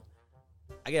 bro.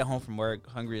 I get home from work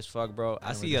hungry as fuck, bro.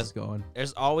 I see us. going.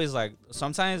 There's always like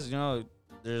sometimes, you know,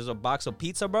 there's a box of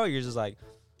pizza, bro. You're just like,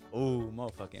 ooh,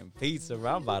 motherfucking pizza,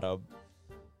 bro. I'm about to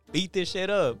beat this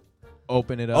shit up.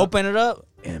 Open it up. Open it up.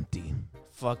 Empty.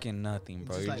 Fucking nothing,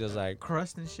 bro. You're just like,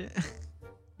 crust and shit.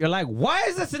 You're like, why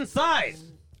is this inside?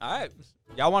 All right.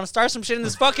 Y'all want to start some shit in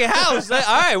this fucking house? All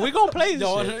right, we gonna play this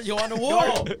shit. You want a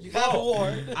war? You have a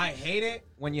war. I hate it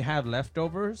when you have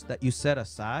leftovers that you set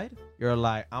aside. You're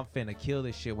like, I'm finna kill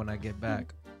this shit when I get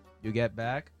back. You get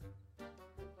back.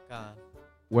 God.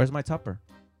 Where's my Tupper?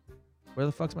 Where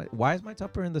the fuck's my? Why is my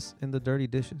Tupper in the dirty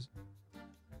dishes?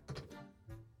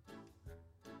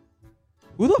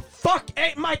 Who the fuck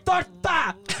ate my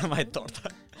torta? My torta.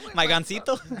 My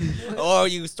gansito. Or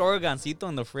you store a gansito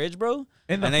in the fridge, bro.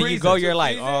 In the and then you freezer. go, you're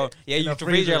like, Freeze it oh, yeah, in you the freeze,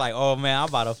 freezer. you're like, oh, man, I'm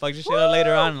about to fuck this shit up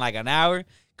later on in like an hour.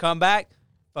 Come back,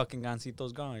 fucking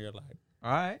gansito's gone. You're like,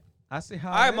 All right, I see how.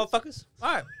 all right, it is. motherfuckers.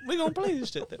 All right, we gonna play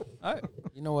this shit then. All right.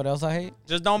 You know what else I hate?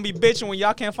 Just don't be bitching when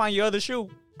y'all can't find your other shoe.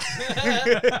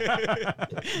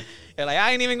 You're like,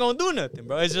 I ain't even gonna do nothing,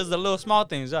 bro. It's just the little small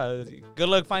things. Good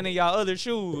luck finding y'all other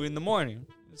shoe in the morning.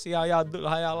 See how y'all do,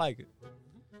 how y'all like it.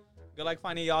 Good luck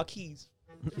finding y'all keys.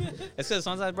 It's because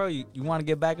sometimes, bro, you want to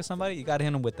get back at somebody, you gotta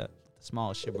hit them with the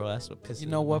small shit, bro. That's what pisses You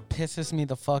know me what pisses me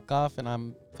the fuck off, and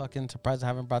I'm fucking surprised I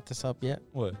haven't brought this up yet.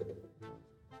 What?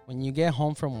 When you get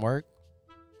home from work,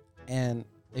 and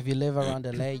if you live around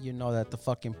LA, you know that the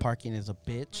fucking parking is a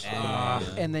bitch.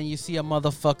 And then you see a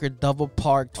motherfucker double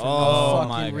parked for no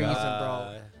fucking reason,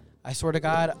 bro. I swear to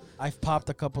God, I've popped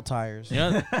a couple tires. You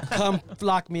know, Come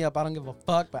lock me up. I don't give a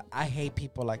fuck, but I hate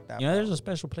people like that. you know, there's a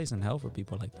special place in hell for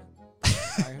people like that.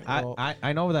 Bro.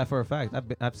 I know that for a fact.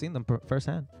 I've seen them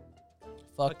firsthand.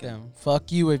 Fuck them.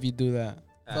 Fuck you if you do that.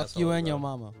 Fuck Assholes, you and bro. your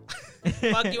mama.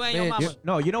 Fuck you and your Bitch. mama.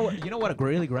 No, you know what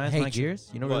really grinds Hate my you. gears?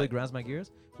 You know what What? really grinds my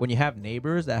gears? When you have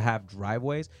neighbors that have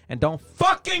driveways and don't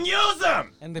fucking use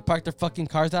them. And they park their fucking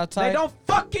cars outside. They don't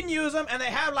fucking use them, and they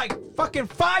have like fucking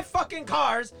 5 fucking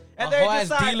cars, and A they whole ass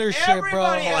decide dealership, bro.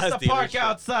 everybody Whole has ass to park dealership.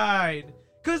 outside.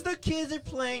 Cause the kids are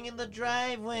playing in the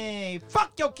driveway.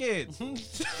 Fuck your kids.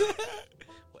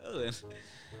 Well, then.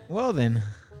 Well then.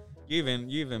 You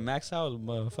even max out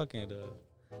fucking the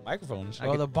microphone and shit.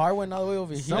 Bro, the bar went all the way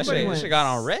over here. That Somebody shit, went- that shit got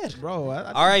on red. Bro,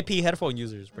 I R.I.P. headphone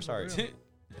users. We're sorry.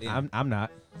 I'm not.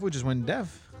 we just went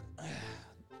deaf.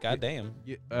 God damn.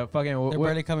 Fucking. They're what-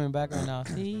 barely coming back right now.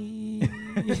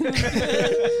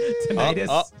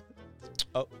 Tinnitus.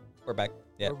 Oh, we're back.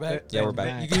 Yeah, We're back. yeah, we're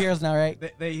back. You can hear us now, right?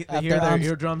 They After hear their arms.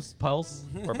 eardrums pulse.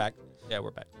 We're back. Yeah, we're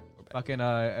back. We're back. Fucking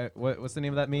what's the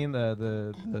name of that meme?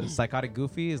 The psychotic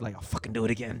Goofy is like, I'll fucking do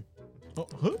it again. I'll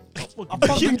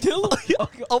fucking kill him.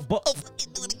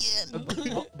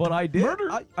 But I did. Murder.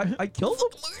 I killed him.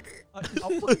 I'll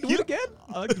fucking do it again.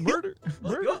 Murder.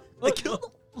 I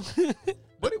killed him.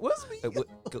 But it was me.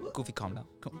 Goofy, calm down.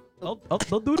 I'll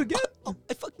do it again.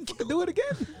 I fucking Do it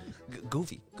again.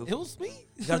 Goofy. It was me.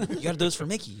 You gotta do this for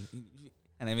Mickey.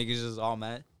 And then Mickey's just all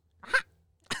mad.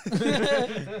 I'm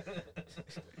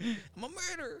a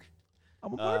murderer.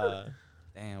 I'm a murderer.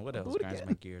 Damn, what else do it grinds again.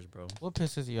 my gears, bro? What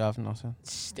pisses you off, Nelson?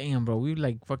 Damn, bro. We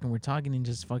like fucking. We're talking and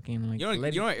just fucking like. You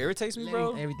know what irritates me,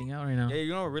 bro? Everything out right now. Yeah,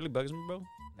 you know what really bugs me, bro?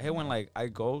 I hate when like I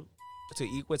go to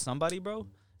eat with somebody, bro,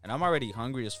 and I'm already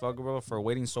hungry as fuck, bro, for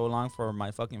waiting so long for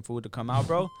my fucking food to come out,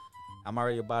 bro. I'm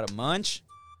already about to munch,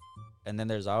 and then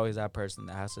there's always that person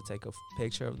that has to take a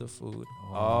picture of the food.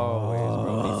 Always,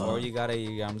 bro. Before you gotta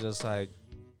eat, I'm just like,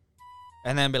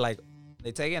 and then be like,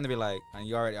 they take it and they be like, and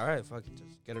you already, all right, fuck it,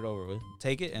 just get it over with.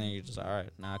 Take it, and then you're just like, all right,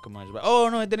 nah, come on. But, oh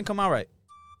no, it didn't come out right.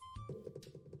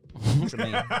 What you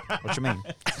mean? What you mean?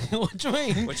 What you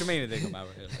mean? What you mean it didn't come out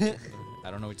right? I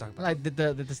don't know what you're talking about. Like, did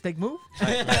the steak move?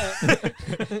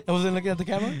 I wasn't looking at the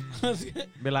camera.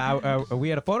 Be like, are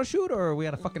we at a photo shoot or are we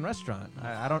at a fucking restaurant?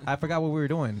 I forgot what we were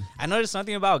doing. I noticed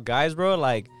something about guys, bro.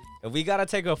 Like, if we gotta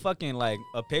take a fucking like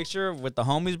a picture with the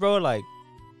homies, bro, like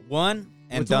one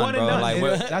and It's done, one and bro. done.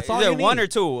 Like, That's all either you one need. or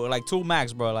two, like 2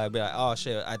 max, bro. Like, be like, oh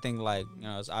shit, I think like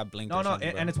I blinked. No, or no, something,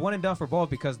 and bro. it's one and done for both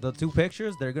because the 2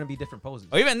 pictures, they're going to be different poses.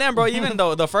 Or even then, bro. Even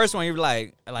though the first one, you're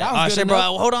like, That was oh good shit, bro.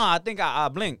 enough. Hold on, I think I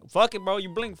blink. Fuck it, bro. You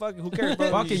blink. Fuck it. Who cares,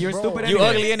 bro? Fuck it, you're Bro, stupid You anyway.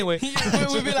 ugly anyway.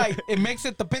 We'd be like, it makes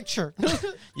it the picture.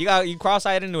 You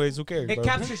cross-eyed anyways. Who cares? It bro?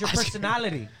 captures your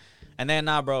personality. And then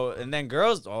bro. And then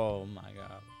girls. Oh my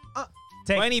god.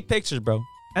 Take- 20 pictures, bro.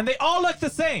 And they all look the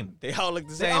same. They all look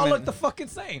the same. They all and look the fucking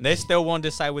same. They still won't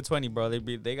decide with 20, bro.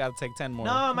 They gotta take 10 more.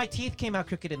 No, my teeth came out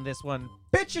crooked in this one.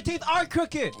 Bitch, your teeth are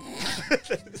crooked.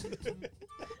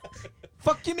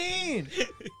 Fuck you mean?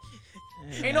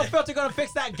 Ain't no filter gonna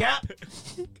fix that gap.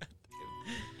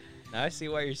 Now I see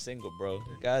why you're single, bro.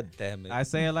 God damn it. I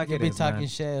say it like You it be is, talking man.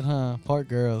 shit, huh? Poor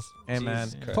girls. Hey, man.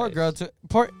 Jesus Christ. Poor girl too.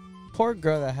 Poor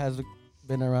girl that has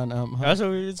been around. That's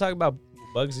what we were talking about.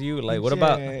 Bugs you. Like, what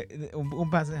about?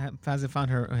 Paz found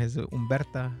his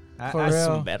Umberta. For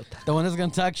real. Humberta. The one that's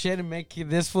gonna talk shit and make you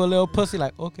this for a little pussy.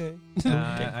 Like, okay.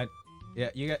 I Yeah,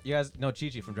 you guys know Chi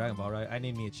Chi from Dragon Ball, right? I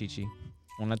need me a Chi Chi.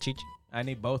 Wanna cheat? I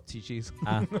need both Chi Chis.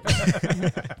 Ah.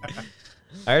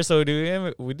 All right, so we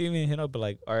didn't even hit up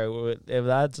like, all right, if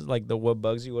that's like the what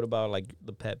bugs you, what about like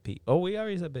the pet peeve? Oh, we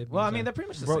already said pet peeve. Well, I mean, they're pretty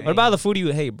much the Bro, same. what about the food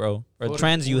you hate, bro, or Food-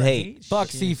 trends you Food I hate? Fuck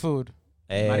Shit. seafood.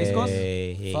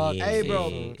 Mariscos? Fuck. Hey, bro,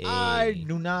 hey, I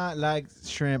do not like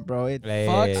shrimp, bro. It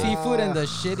Fuck hey, seafood and the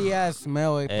shitty ass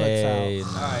smell it puts hey,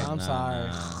 out. nah, I'm nah, sorry.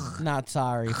 nah. Not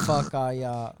sorry. Fuck all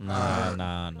y'all. Nah. All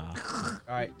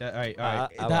right, all right. I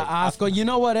The like- Oscar. You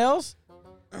know what else?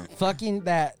 Fucking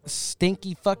that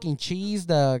stinky fucking cheese.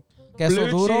 The queso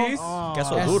Blue duro. cheese? Oh,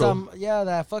 Queso That's duro. yeah,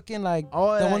 that fucking like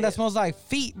Oh, the yeah, one yeah. that smells like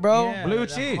feet, bro. yeah, Blue that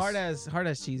cheese. hard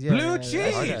as cheese. Yeah, Blue yeah,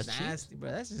 cheese. That's nasty,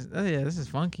 bro. That's just this is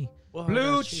funky.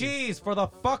 Blue cheese for the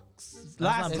fucks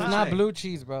last It's time. not blue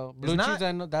cheese, bro. Blue not? cheese,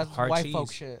 I know that's Hard white cheese.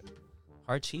 folk shit.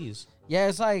 Hard cheese. Yeah,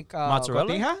 it's like Mozzarella?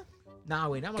 Cotija? Nah,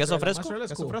 wait, not Queso mozzarella. fresco? Mozzarella's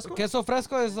Queso cool. fresco? Queso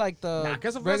fresco is like the Nah,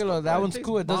 queso fresco, regular. bro, That it one's tastes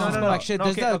cool. It doesn't bomb. smell No, like shit. no,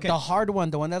 There's okay, the, okay. the hard one,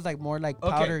 the one that's like more like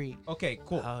powdery. Okay,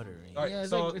 cool. Powdery. All right, Yeah, it's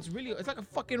so like it's like a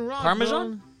fucking rock.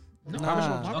 Parmesan? Bro. No, Nah.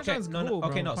 Parmesan's okay, cool,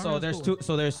 okay, bro. no. So Parmesan's there's cool. two.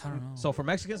 So there's I don't know. so for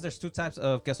Mexicans, there's two types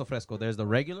of queso fresco. There's the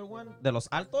regular one, de los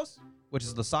altos, which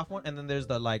is the soft one, and then there's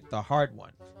the hard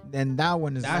one. And that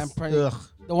one is That's pretty- ugh.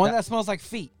 The one That- that smells like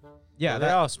feet. Yeah, they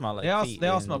all smell like they all- feet they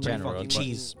all in smell pretty general. funky, but-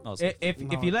 Cheese smells like if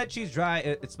No. you let cheese dry,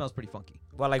 it smells pretty funky.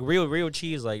 well, like real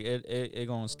cheese, like it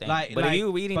gonna stink. Like- but like- if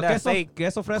you eating but that fake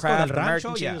queso fresco craft del rancho,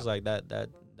 American yeah. cheese, like that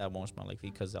won't smell like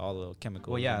feet because all the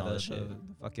chemicals. Well, yeah, and all the, that shit. the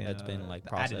fucking that's been, like, the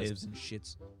processed. additives and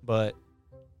shits. But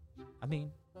I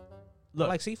mean, Look,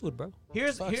 I like seafood, bro.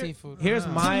 here's Fuck seafood. here's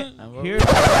Ah. my And we're- here's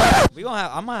We gonna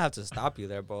have. I'm gonna have to stop you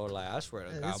there, bro. Like I swear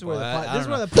to God, This is bro. where the I this is don't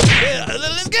where know. the Yeah,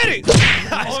 let's get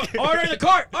it. order in the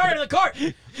cart. Order in the cart.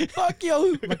 Fuck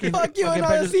you. Fuck you fucking and all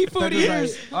the Pedro's- seafood Pedro's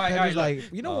eaters. like- All right, Pedro's all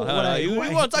like, you know what Hold on, I you what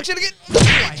I want to talk shit again?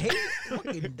 I hate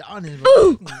fucking Don is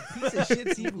bro. Piece of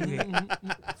shit seafood. hate.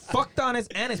 Fucked on his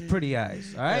and his pretty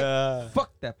eyes. All right.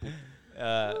 Fuck that.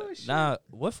 Nah,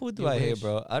 what food do You I hate, wish.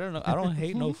 bro? I don't know. I don't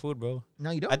hate no food, bro.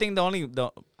 No, you don't. I think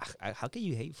how can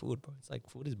you hate food, bro? It's like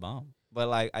food is bomb. But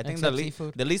like I think Except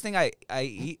seafood. the least thing I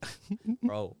eat,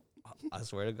 bro. I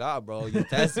swear to God, bro, you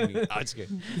testing me. I'm just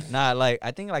kidding. Nah, like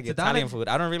I think like It's Italian Italian- food.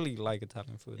 I don't really like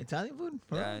Italian food. Italian food.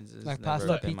 For Yeah, real? it's Like never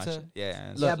pasta, been my pizza? shit. Yeah,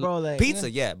 it's- Yeah, bro. Like pizza,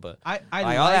 yeah, but I like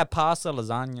like all that pasta,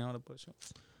 lasagna, all the bullshit.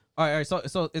 All right.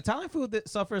 So Italian food that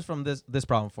suffers from this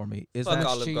problem for me is Fuck that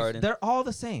Olive cheese. Garden. they're all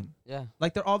the same. Yeah,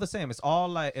 Like they're all the same. It's all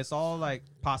like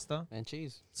pasta, and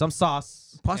cheese. some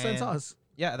sauce, pasta and sauce.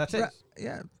 Yeah, that's it.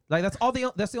 Yeah. Like that's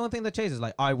the only thing that changes.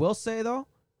 Like I will say though,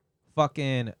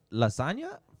 fucking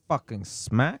lasagna fucking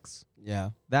smacks. Yeah,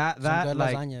 That some good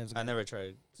like lasagna is I good. never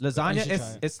tried. lasagna You should is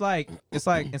try it. it's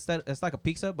like instead it's like a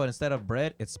pizza, but instead of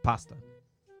bread, it's pasta.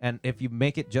 And if you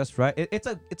make it just right, it's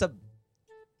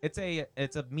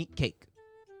a meat cake.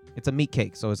 It's a meat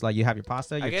cake. So it's like you have your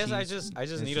pasta. Your I guess cheese, I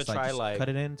just and need it's to try just like cut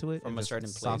it into it from and a just certain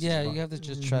sauce place. it Yeah, up. you have to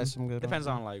just try some good. depends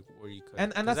ones. on like where you cook.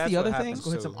 And 'Cause that's the what other happens thing.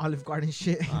 Go hit some too. Olive Garden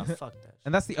shit. Ah, fuck that.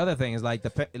 And that's the other thing is like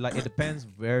like it depends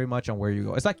very much on where you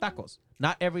go. It's like tacos.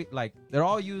 Not every like they're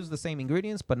all use the same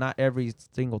ingredients, but not every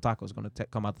single taco is gonna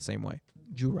come out the same way.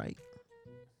 You right.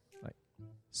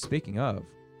 Speaking of,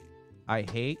 I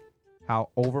hate how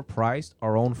overpriced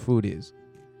our own food is.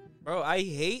 Bro, I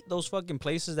hate those fucking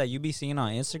places that you be seeing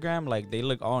on Instagram. Like they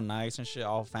look all nice and shit,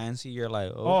 all fancy. You're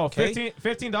like, oh, okay.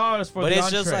 $15 for But the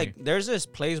it's just entree. like there's this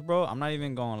place, bro. I'm not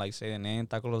even going to like say the name,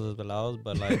 Taco Los Desvelados,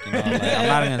 but like you know,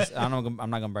 like, I'm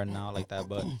not gonna burn it out like that.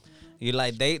 But you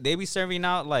like they be serving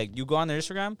out like you go on their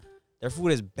Instagram, their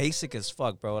food is basic as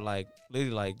fuck, bro. Like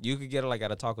literally, like you could get it like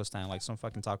at a taco stand, like some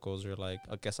fucking tacos or like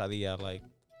a quesadilla, like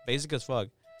basic as fuck.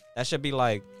 That should be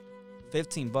like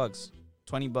 $15,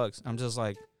 $20. I'm just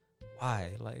like,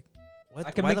 why? Like, what?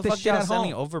 I can why make the this fuck shit y'all at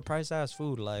selling home. overpriced ass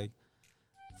food? Like,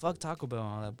 fuck Taco Bell and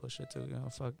all that bullshit too. You know,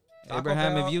 fuck Taco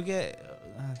Abraham. Bell- If you get,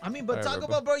 I mean, but whatever, Taco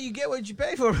bro. Bell, bro, you get what you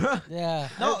pay for, bro. Yeah,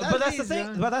 No, That- but that that's the means, thing.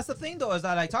 yeah. But that's the thing, though, is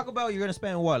that like Taco Bell, you're gonna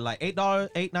spend what, like $8,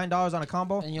 $9 on a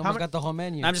combo. and you How almost many- got the whole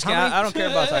menu. I'm just How kidding. many- I don't care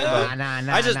about Taco Bell.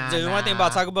 Nah, I just there's one thing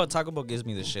about Taco Bell. Taco Bell gives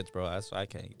me the shits, bro. That's why I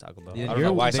can't eat Taco Bell. Yeah, I don't you're-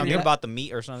 know why. then Something you're- about the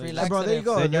meat or something. Free Hey, bro, there you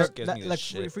go. Then you're- gives me the Like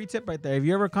shit. free tip right there. If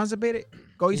you're ever constipated,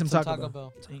 go eat some Taco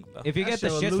Bell. If you That get the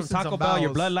shit will shit from loosen Taco some Bell,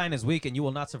 your bowels. bloodline is weak and you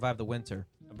will not survive the winter.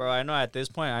 Bro, I know at this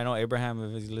point, I know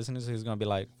Abraham, if he's listening, he's gonna be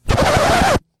like,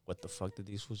 "What the fuck did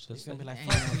these fools just He's say?" gonna be like,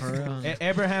 Damn, fuck for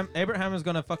real. Abraham is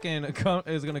gonna fucking come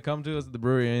to us at the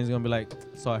brewery and he's gonna be like,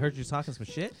 so I heard you talking some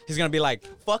shit. He's gonna be like,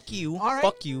 "Fuck you, All right.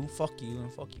 fuck you, fuck you,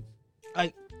 and fuck you."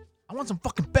 I want some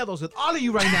fucking pedos with all of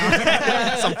you right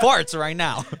now. Some farts right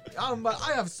now.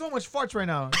 I have so much farts right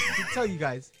now. I can tell you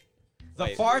guys. The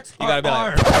Wait, farts you are gotta be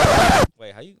like, art.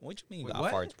 wait, how you? What you mean you Wait, got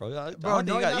what? farts, bro? Bro,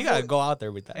 no, you gotta go out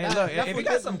there with that. Hey, look, That if fool you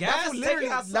got some that gas, fool take literally, it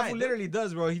that outside. fool dude. literally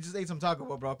does, bro. He just ate some Taco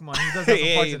Bell, bro. Come on, he does have some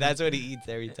Hey, farts in that's him. what he eats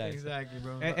every time. Exactly,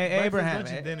 bro. Hey, Breakfast, Abraham, lunch,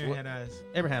 and dinner, what- head ass.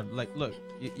 Abraham, like, look,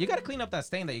 you gotta clean up that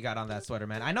stain that you got on that sweater,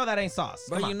 man. I know that ain't sauce.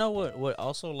 Bro, Come you on. know what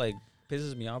also like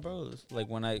pisses me off, bro? It's like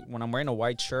when I'm wearing a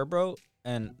white shirt, bro,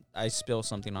 and I spill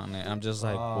something on it. I'm just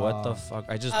like, what the fuck?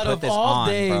 I just Out put of this all on,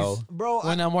 days, bro. Bro,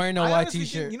 when I'm wearing a I white honestly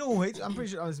think- t-shirt. You know who hates? I'm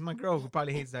pretty sure it's my girl who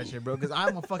probably hates that shit, bro. Because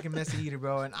I'm a fucking messy eater,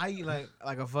 bro, and I eat like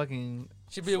a fucking.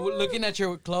 She'll be looking at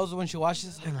your clothes when she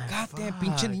washes. Like, goddamn,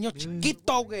 pinche niño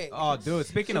chiquito, güey. Oh, dude,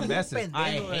 speaking of messes,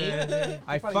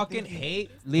 I fucking hate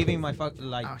leaving my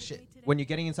like Oh shit. when you're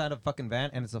getting inside a fucking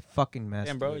van and it's a fucking mess.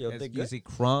 Damn, bro, dude. yo, It's- they you good? see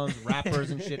crumbs,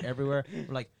 wrappers, and shit everywhere.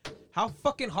 I'm like, how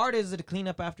fucking hard is it to clean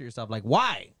up after yourself? Like,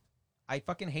 why? I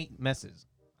fucking hate messes.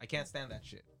 I can't stand that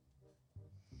shit.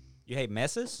 You hate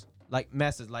messes? Like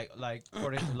messes, like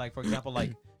for example,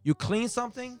 like you clean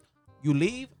something, you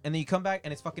leave, and then you come back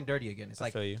and it's fucking dirty again. It's I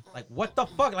like, feel you. like what the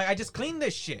fuck? Like I just cleaned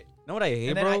this shit, You know what I hate,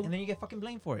 and then, bro? and then you get fucking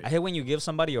blamed for it. I hate when you give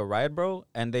somebody a ride, bro,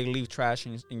 and they leave trash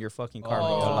in your fucking car,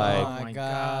 Oh bro. Like, my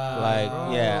god.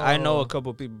 like, yeah, I know a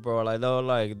couple people, bro. Like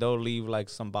they'll leave like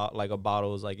some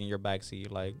bottles like in your backseat,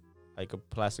 like a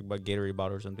plastic Gatorade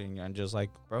bottle or something, and just like,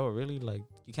 bro, really, like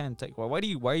you can't take. Why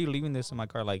are you leaving this in my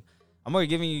car? Like, I'm already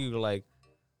giving you like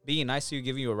being nice to you,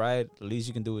 giving you a ride. The least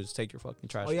you can do is take your fucking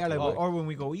trash. Oh yeah, like Oh. or when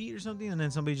we go eat or something, and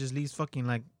then somebody just leaves fucking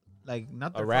like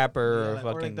not A their wrapper or like,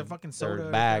 like fucking- their fucking their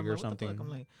soda bag whatever. or What the fuck? something. I'm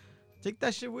like, take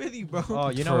that shit with you, bro. Oh,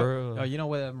 you know, For real. oh, you know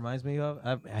what that reminds me of?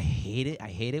 I hate it. I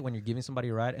hate it when you're giving somebody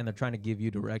a ride and they're trying to give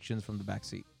you directions from the back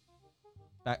seat.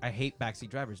 I hate backseat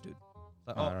drivers, dude.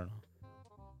 Like, I don't know.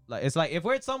 like it's like if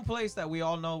we're at some place that we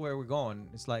all know where we're going,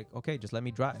 it's like, okay, just let me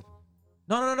drive.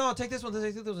 No, take this one.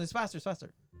 Take this one. It's faster. It's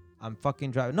faster. I'm fucking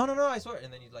driving. No, I swear.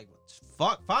 And then you're like,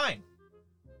 fuck, fine.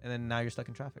 And then now you're stuck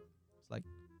in traffic. It's like,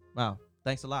 wow,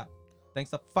 thanks a lot.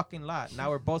 Thanks a fucking lot. Now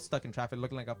we're both stuck in traffic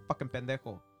looking like a fucking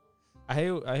pendejo. I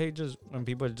hate just when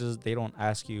people they don't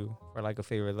ask you for like a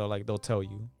favor. They'll tell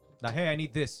you. Like, hey, I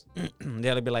need this.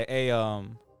 They'll be like, hey,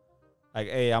 I'm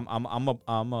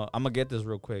gonna get this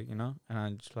real quick, you know? And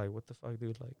I'm just like, what the fuck,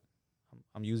 dude? Like,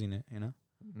 I'm using it, you know?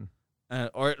 Mhm.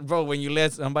 Or bro, when you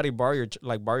let somebody borrow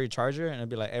your charger, and it'll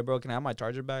be like, hey, bro, can I have my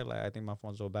charger back? Like, I think my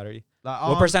phone's low battery. Like,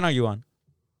 What percent are you on?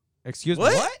 Excuse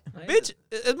What? me. What? Bitch,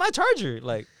 it's my charger.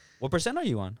 Like, what percent are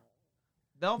you on?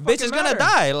 Don't Bitch fucking is gonna matter.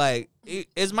 die. Like,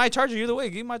 it's my charger either way.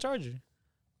 Give me my charger.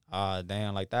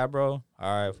 Damn, like that, bro.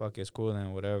 All right, fuck, it's cool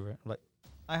then, whatever. Like,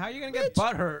 Like, how you gonna get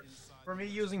butthurt for me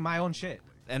using my own shit?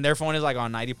 and their phone is like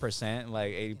on 90%,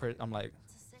 like 80%. I'm like,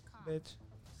 bitch.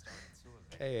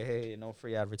 Hey, no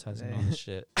free advertising on this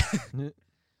shit. Whoa, Fucking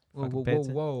whoa, whoa, pits.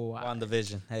 whoa. On the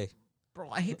vision. Hey. Bro,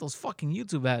 I hate those fucking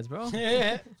YouTube ads, bro. Oh,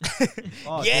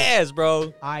 dude, Yes,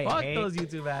 bro. I Fuck hate those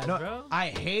YouTube ads, No, bro. I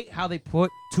hate how they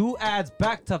put 2 ads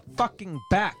back to fucking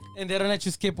back. And they don't let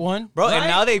you skip one. Bro, Right? and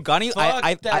now they've gone you. Fuck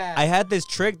I that. had this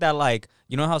trick that, like,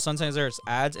 you know how sometimes there's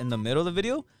ads in the middle of the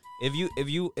video? If you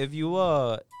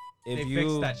They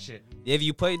fixed that shit. if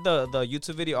you play the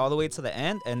YouTube video all the way to the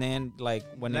end, and then like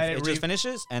when Let it it just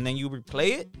finishes, and then you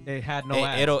replay it, It had no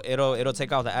ads. it'll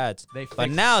take out the ads. They But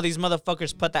fixed now these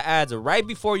motherfuckers put the ads right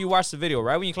before you watch the video,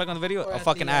 right when you click on the video, Or a at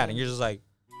fucking the ad, end. and you're just like,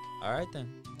 all right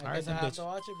then, all I right guess I then, have bitch, to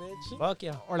watch it, bitch. fuck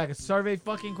yeah. Or like a survey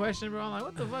fucking question, bro. I'm like,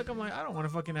 what the fuck? I'm like, I don't want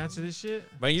to fucking answer this shit.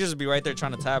 But you just be right there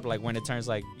trying to tap, like when it turns,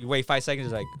 like you wait 5 seconds,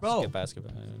 it's like Bro. skip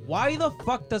basketball. Why the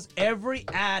fuck does every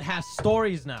ad have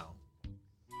stories now?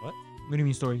 What do you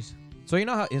mean stories? So you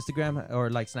know how Instagram or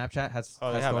like Snapchat has, Oh,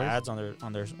 they has have stories? ads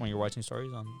on their when you're watching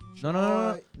stories on.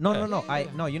 No.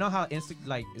 You know how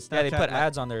like Snapchat. Yeah, they put like-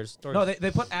 ads on their stories. No,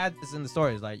 they put ads in the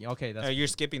stories. Like, okay, that's You're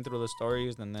skipping through the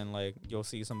stories, and then like you'll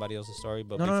see somebody else's story,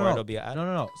 but No, no, before no. it'll be an ad.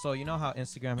 No. So you know how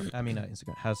Instagram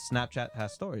has Snapchat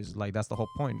has stories. Like that's the whole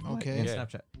point. Okay. In Yeah.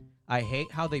 Snapchat. I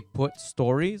hate how they put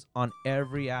stories on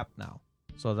every app now.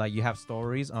 So like you have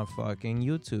stories on fucking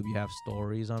YouTube, you have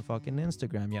stories on fucking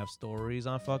Instagram, you have stories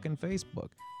on fucking Facebook.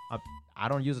 I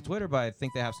don't use a Twitter, but I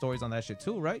think they have stories on that shit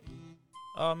too, right?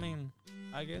 I mean,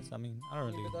 I guess. I mean, I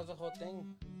don't really. That's the whole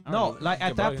thing. I don't No, really like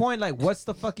think at that about it. point, like what's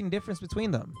the fucking difference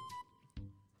between them?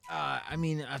 I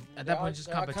mean, at that point, just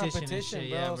They're all competition, and shit,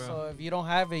 bro. yeah, bro. So if you don't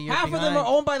have it, you're Half of them are behind.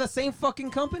 owned by the same fucking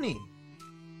company.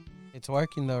 It's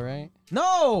working though, right?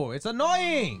 No, it's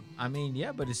annoying. I mean,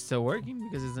 yeah, but it's still working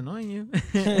because it's annoying you.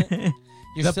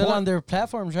 You're The still point- on their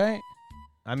platforms, right?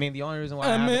 I mean, the only reason why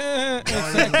I have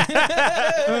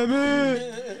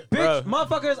Bro. Bitch,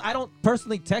 motherfuckers, I don't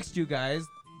personally text you guys.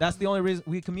 That's the only reason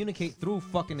we communicate through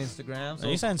fucking Instagram. Are So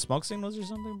you saying smoke signals or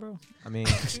something, bro? I mean,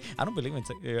 I don't believe in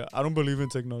I don't believe in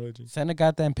technology. Send a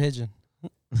goddamn pigeon.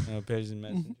 Pigeon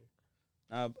messenger.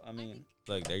 I mean,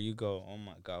 look, there you go. Oh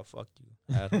my god, fuck you.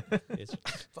 Bitch.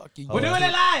 Fuck you. We're doing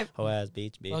it live. Hoe ass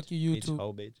bitch. Fuck you, Bitch, YouTube.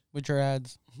 hoe bitch. With your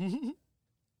ads.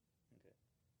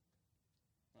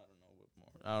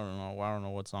 I don't know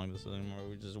what song this is anymore.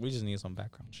 We just need some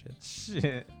background shit.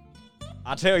 Shit.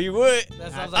 I tell you what.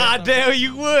 That sounds I like tell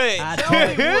you what. I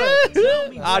tell you what. Tell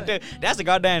me I what. tell- that's a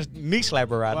goddamn meat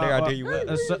slapper right there. I tell you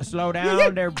what. Slow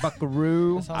down there,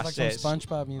 buckaroo. That sounds I like said- some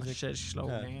SpongeBob music. Shit, slow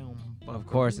Yeah. down. Of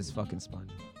course, it's fucking SpongeBob.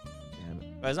 Damn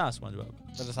it. But it's not SpongeBob.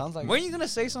 But it sounds like Weren't you gonna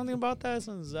say something about that?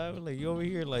 Since like you over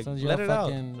here, like Since you're let a it out.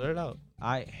 fucking- Let it out.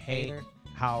 I hate Hater.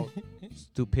 how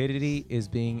stupidity is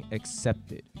being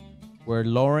accepted. We're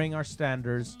lowering our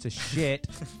standards to shit,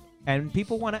 and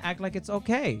people want to act like it's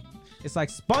okay. It's like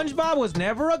SpongeBob was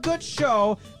never a good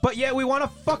show, but yet we want to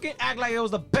fucking act like it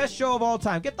was the best show of all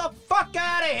time. Get the fuck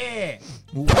out of here!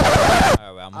 All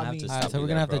right, well, I'm gonna have to Alright, stop so you we're there,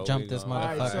 gonna have to bro. jump We this gonna-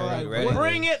 motherfucker. Alright, so, You ready?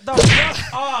 Bring it the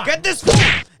fuck on! Get this fool!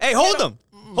 Hey, hold him!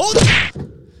 Hold him!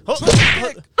 Hold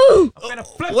I'm gonna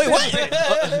flip Wait, this what? shit.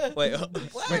 Wait,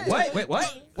 Wait, what?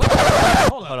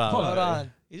 hold on. Hold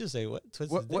on. You just say what?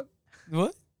 Twist What? his What? dick?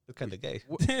 What? It's kind of gay.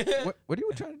 What are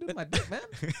you trying to do with my dick, man?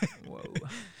 Whoa.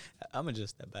 I'm gonna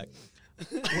just step back.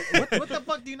 What the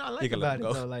fuck do you not You like can let about him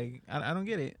it go. though? Like, I don't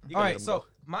get it. You All can let right, him so go.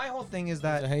 my whole thing is He's a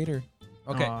that hater.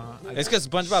 okay. It's because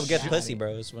SpongeBob gets Shit. pussy,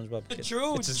 bro. SpongeBob gets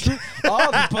True, It's true.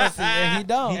 All the pussy, and he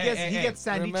don't. He gets hey, he hey, gets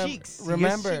sandy remember- cheeks. He gets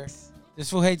remember. cheeks. This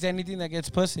fool hates anything that gets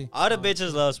pussy. All the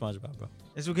bitches love SpongeBob, bro.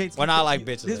 This fool hates. Well, not like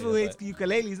bitches, This fool like hates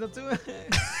ukuleles, not too.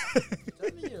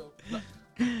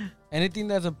 Anything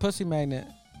that's a pussy magnet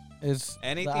is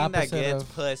Anything the that opposite gets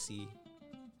of, pussy,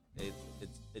 it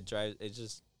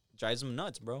just drives them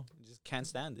nuts, bro. You just can't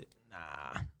stand it.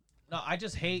 Nah. No, I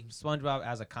just hate SpongeBob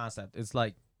as a concept. It's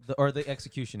like the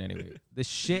execution anyway. The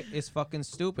shit is fucking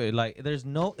stupid. Like it's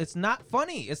not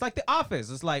funny. It's like The Office.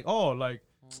 It's like, oh, look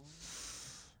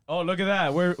at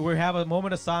that. We have a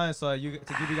moment of silence to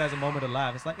give you guys a moment to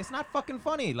laugh. It's like it's not fucking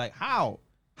funny. Like how?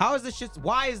 How is this shit?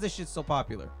 Why is this shit so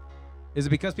popular? Is it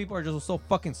because people are just so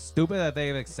fucking stupid that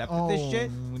they've accepted this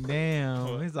shit?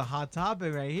 Damn, it's a hot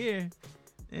topic right here.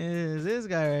 Is this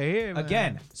guy right here? Man.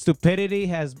 Again,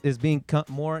 stupidity is being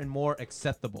more and more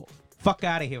acceptable. Fuck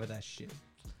out of here with that shit.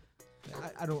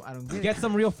 I don't get Get it.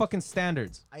 some real fucking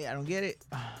standards. I don't get it.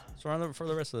 So for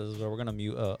the rest of this, we're gonna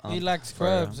mute. he likes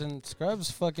Scrubs, and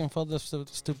Scrubs fucking full of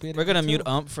stupidity. We're gonna too. mute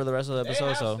for the rest of the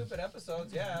episode. So stupid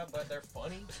episodes, yeah, but they're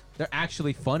funny. They're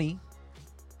actually funny.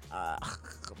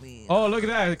 Oh, look at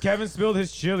that. Kevin spilled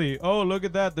his chili. Oh, look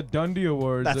at that. The Dundee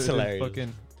Awards. That's hilarious.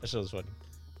 Fucking, that shit was funny.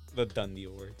 The Dundee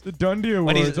Awards. the Dundee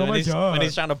When Awards. he's, when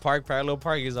he's trying to park parallel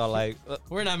park, he's all like,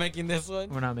 We're not making this one.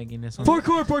 We're not making this one.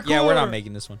 Parkour. "Yeah, we're not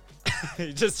making this one."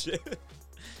 Just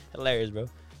hilarious, bro.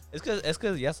 Es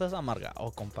que ya estás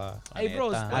amargado, compa. La Hey, bro,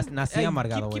 neta. Nací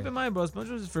amargado, keep güey. in mind, bro.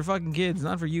 SpongeBob is for fucking kids,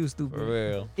 not for you, stupid. For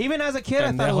real. Even as a kid,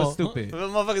 I thought it was Pendejo. stupid. The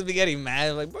motherfuckers be getting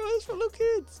mad, like, bro, it's for little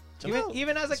kids. Chill out.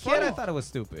 Even as a It's kid, I fun. thought it was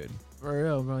stupid. For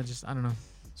real, bro. Just I don't know.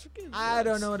 It's for kids, I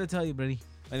bro. don't know what to tell you, buddy.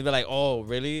 And they be like, oh,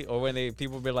 really? Or when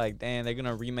people be like, damn, they're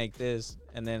gonna remake this,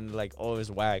 and then like, oh, it's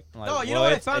whack. I'm like, No, you know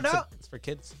what I found out? It's for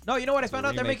kids. No, you know what I It's a found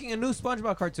out? They're remake. making a new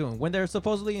SpongeBob cartoon when they're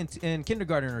supposedly in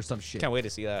kindergarten or some shit. Can't wait to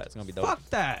see that. It's gonna be dope. Fuck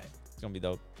that. It's gonna be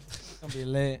dope. It's gonna be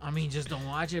lit. I mean, just don't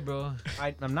watch it, bro.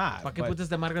 I'm not. ¿Para qué but- putas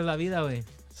te marcas la vida, güey?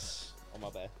 Oh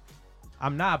my bad.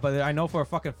 I'm not, but I know for a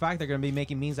fucking fact they're gonna be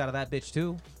making memes out of that bitch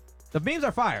too. The memes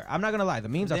are fire. I'm not gonna lie. The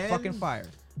memes are Then- fucking fire.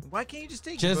 Why can't you just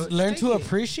take it, Just bro? learn take to it.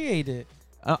 appreciate it.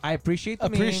 I appreciate the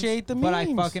Appreciate memes, the but I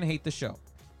memes. fucking hate the show.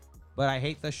 But I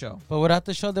hate the show, But without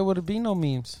the show, there would be no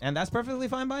memes. and that's perfectly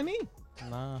fine by me.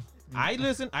 Nah. I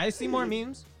listen. I see more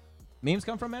memes. Memes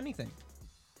come from anything.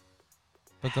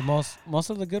 But the most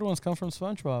of the good ones come from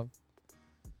SpongeBob.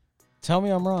 Tell me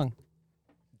I'm wrong.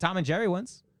 Tom and Jerry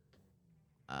ones.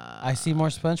 I see more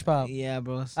SpongeBob. Yeah,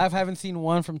 bro. I haven't seen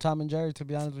one from Tom and Jerry, to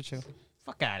be honest with you.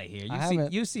 Fuck out of here. I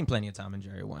haven't. You've seen plenty of Tom and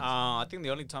Jerry ones. I think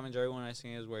the only Tom and Jerry one I've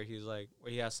seen is where he's like,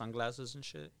 where he has sunglasses and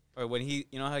shit, or when he,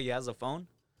 you know how he has a phone,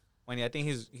 when I think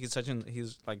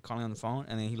he's like calling on the phone,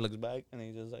 and then he looks back, and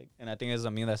he just like, and I think it's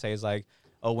a meme that says like,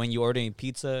 oh, when you ordering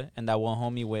pizza, and that one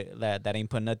homie with that ain't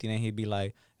put nothing in, he'd be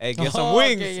like, hey, get some Oh,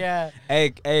 wings, okay, yeah.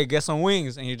 hey, get some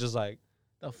wings, and you're just like,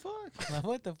 The fuck? Like,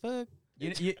 what the fuck?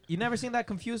 You never seen that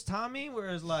confused Tommy where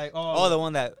it's like, oh, oh, the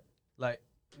one that, like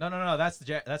no, that's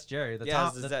Jerry. The yeah,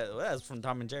 Tom, that's from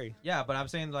Tom and Jerry. yeah, but I'm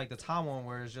saying like the Tom one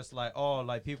where it's just like, oh,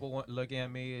 like people looking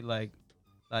at me like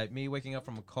me waking up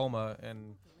from a coma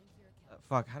and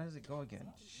fuck. How does it go again?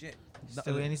 Shit. Este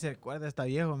güey ni se recuerda, está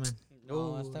viejo, man.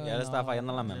 Ya le está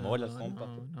fallando la memoria, compa.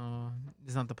 No,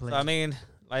 it's not the place. So I mean,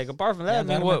 like apart from that, I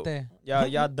mean, what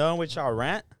y'all done with y'all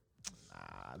rant?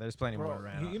 There's plenty Bro, more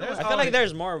around. you know I what- feel like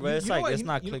there's more, but it's You know like what- it's you-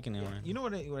 not you- clicking anymore. You know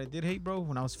what I did hate, bro?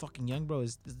 When I was fucking young, bro,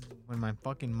 is when my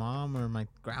fucking mom or my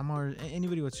grandma or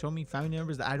anybody would show me family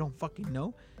members that I don't fucking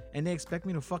know, and they expect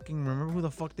me to fucking remember who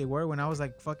the fuck they were when I was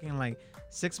like fucking like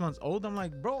 6 months old. I'm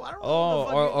like, bro, I don't know. Oh, who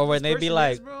the fuck or when this they be person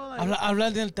like- is, bro.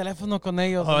 Hablar del teléfono con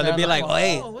ellos. Or they'd be like, oh,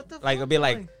 hey, what the like fuck, it'd be bro?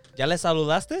 like, ¿ya les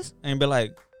saludaste? And be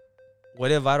like,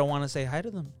 what if I don't want to say hi to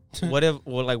them? what if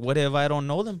I don't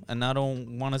know them and I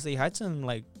don't want to say hi to them?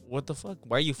 Like, what the fuck?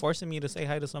 Why are you forcing me to say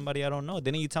hi to somebody I don't know?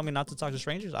 Didn't you tell me not to talk to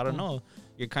strangers? I don't know.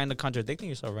 You're kind of contradicting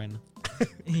yourself right now.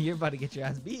 You're about to get your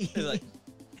ass beat. It's like,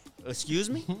 excuse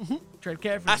me? Tread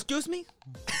carefully. Excuse me?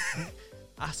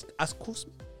 Excuse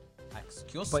me?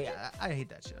 Excuse But yeah, I hate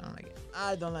that shit. I don't like it.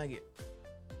 I don't like it.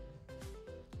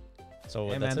 So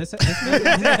Hey, that's man, it? this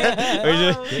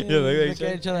music, Look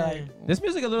at each other like, this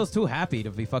music a little too happy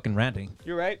to be fucking ranting.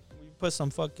 You're right. We put some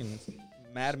fucking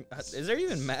mad. Is there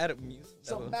even mad music?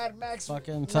 Some Mad Max.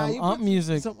 fucking Nah, some you ump put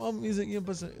music. Some music. You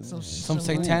put Some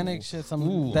satanic shit,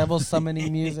 some devil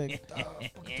summoning music.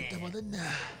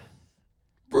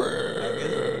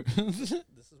 This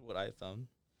is what I found.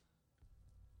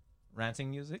 Ranting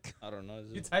music. I don't know. It's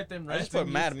You just- typed in I just ranting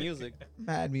put mad music.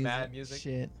 Mad music. Mad music.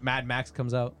 Shit. Mad Max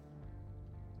comes out.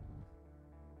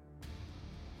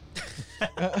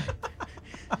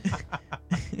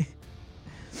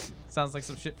 Sounds like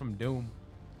some shit from Doom.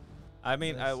 I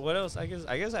mean, what else? I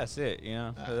guess that's it. You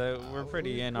know, 'Cause, we're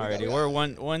pretty in we got- already. we We're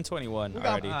 121 We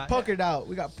already. got puckered out.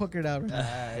 We got puckered out. Right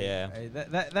now. Yeah. Hey,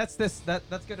 that's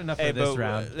good enough Hey, for this but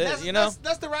round. you know,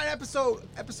 that's the right episode.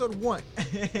 Episode 1.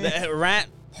 the rant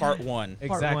part 1.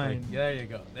 Exactly. one. There you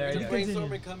go. There you go.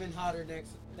 Brainstorming coming hotter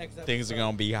next episode. Things are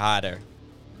gonna be hotter,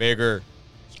 bigger,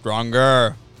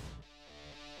 stronger.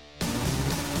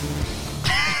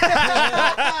 Hey,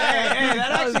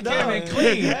 that actually came in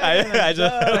clean. I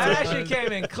just That actually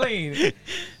came in clean.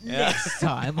 Next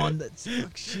time on the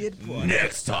Talk Shit Podcast.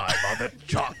 Next time on the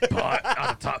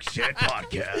Talk Shit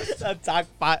Podcast. a talk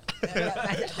pot.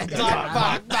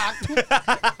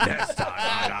 Next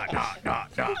time,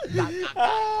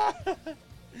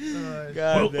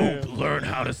 God we'll damn. learn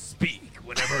how to speak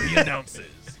whenever he announces.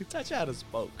 Touch how to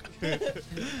spoke.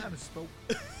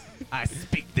 I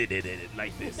speak it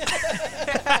like this. Shit,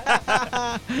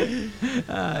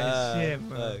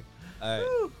 bro. Fuck. All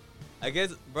right. I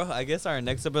guess our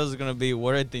next episode is gonna be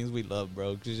what are things we love,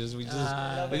 bro. 'Cause we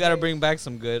gotta bring back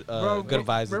some good good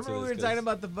vibes. Remember into we this, were 'cause- talking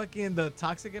about the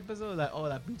toxic episode? Like, oh,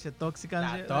 that pinche tóxica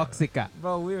and shit? Toxica.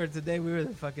 Bro, we were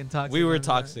the fucking toxic. we were ones,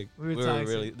 man. toxic. We were toxic.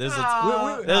 really. This is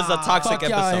Ah, this is a toxic Fuck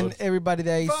y'all and episode. everybody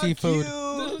that eats Fuck seafood. you.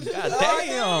 God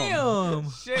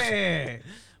Damn. Shit.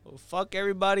 Fuck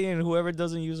everybody and whoever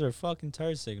doesn't use their fucking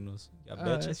turn signals. Y'all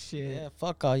bitches. Shit. Yeah,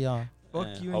 fuck all y'all. Fuck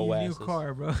Man, you and hoe your new asses.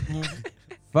 car, bro.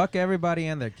 Fuck everybody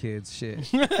and their kids. Shit.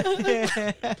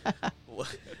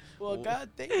 Well, god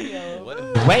damn.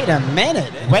 What- Wait a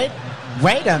minute.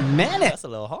 Wait a minute. That's a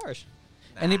little harsh.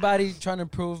 Anybody trying to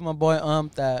prove my boy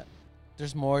that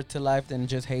there's more to life than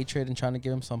just hatred and trying to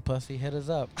give him some pussy, hit us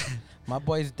up. My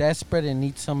boy's desperate and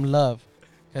needs some love.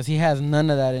 Because he has none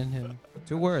of that in him.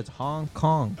 2 words. Hong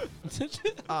Kong.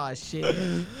 Oh, shit.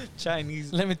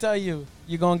 Chinese. Let me tell you,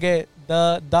 you're going to get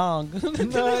the dong.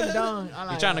 No, dong.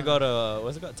 You're trying to go to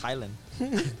what's it called? Thailand.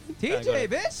 TJ,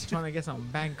 bitch. Trying to get some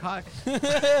Bangkok.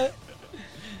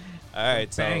 All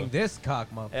right, so Bang this cock,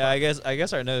 motherfucker. yeah, I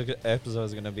guess our next episode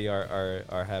is gonna be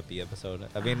our happy episode.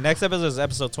 I mean, next episode is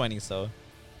episode 20, so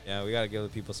yeah, we gotta give the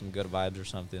people some good vibes or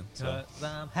something. So 'Cause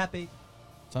I'm happy.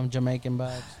 Some Jamaican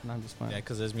vibes. No, I'm just playing. yeah,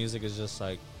 because this music is just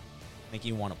like make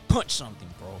you want to punch something,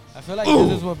 bro. I feel like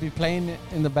this is what be playing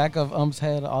in the back of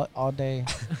head all day.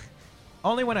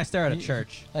 Only when I stare at a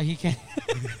church. Like he can't.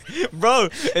 Bro,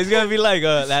 it's gonna be like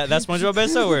that SpongeBob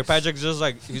episode where Patrick's just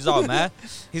like he's all mad.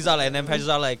 He's all like, and then Patrick's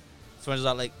all like, SpongeBob's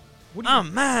all like,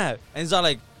 I'm mad, and he's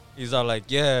all like,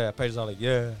 yeah. Patrick's all like,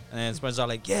 yeah, and then SpongeBob's all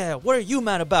like, yeah. What are you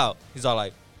mad about? He's all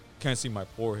like, can't see my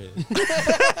forehead.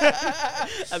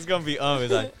 That's gonna be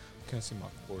He's like, can't see my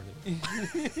forehead.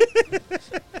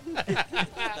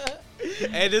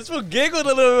 And this fool giggled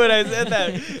a little bit when I said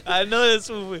that. I know this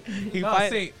fool.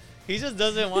 He just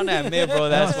doesn't want to admit, bro,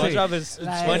 that No, see. SpongeBob is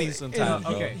Like, funny it's- sometimes,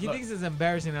 bro. okay. He thinks it's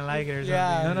embarrassing to like it or something.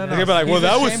 Yeah. No. He'll be like, well, He's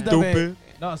that was ashamed of it. stupid.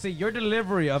 No, see, your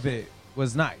delivery of it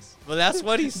was nice. Well, that's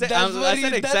what he said. I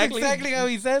said exactly. That's exactly how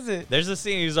he says it. There's a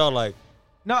scene. He's all like,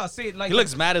 No, see, like he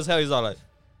looks mad as hell. He's all like,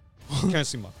 Can't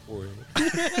see my forehead. There you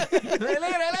go.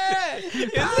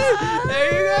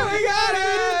 We got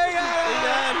it.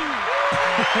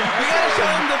 We gotta show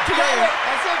him the play.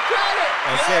 That's it. Credit.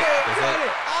 That's it. That's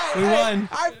it. We won.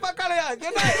 All right, fuck out of here.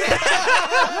 Good night.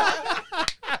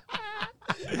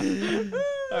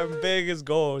 Our biggest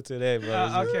goal today,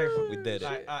 bro. Okay, we did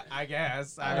it. I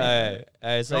guess. All right.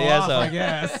 So Go yeah, off, so I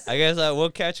guess. I guess we'll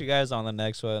catch you guys on the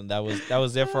next one. That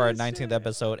was it for our 19th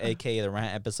episode, aka the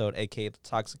rant episode, aka the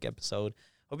toxic episode.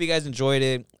 Hope you guys enjoyed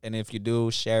it, and if you do,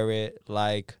 share it,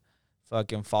 like,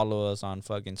 fucking follow us on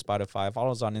fucking Spotify,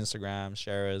 follow us on Instagram,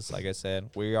 share us. Like I said,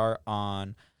 we are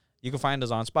on. You can find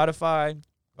us on Spotify,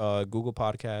 Google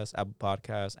Podcasts, Apple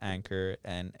Podcasts, Anchor,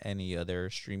 and any other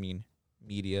streaming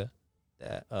media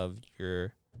that of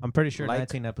your. I'm pretty sure Like-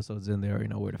 19 episodes in, they already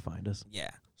know where to find us.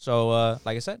 Yeah. So,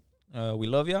 like I said, we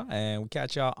love y'all, and we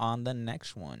catch y'all on the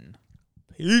next one.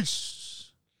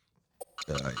 Peace.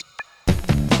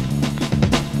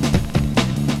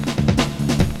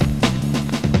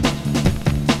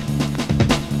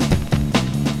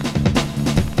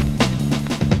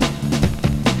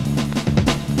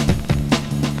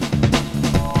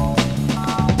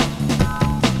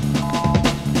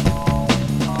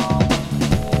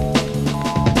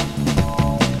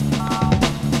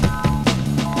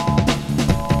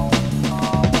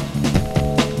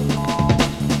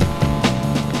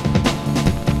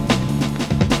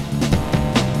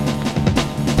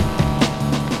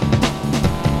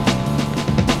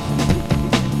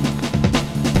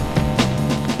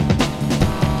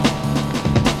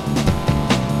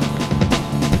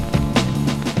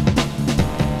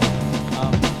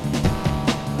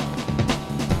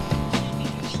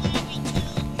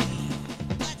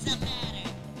 What's the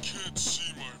matter? Can't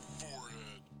see my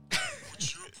forehead.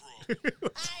 What's your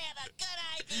problem? I have a good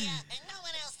idea, and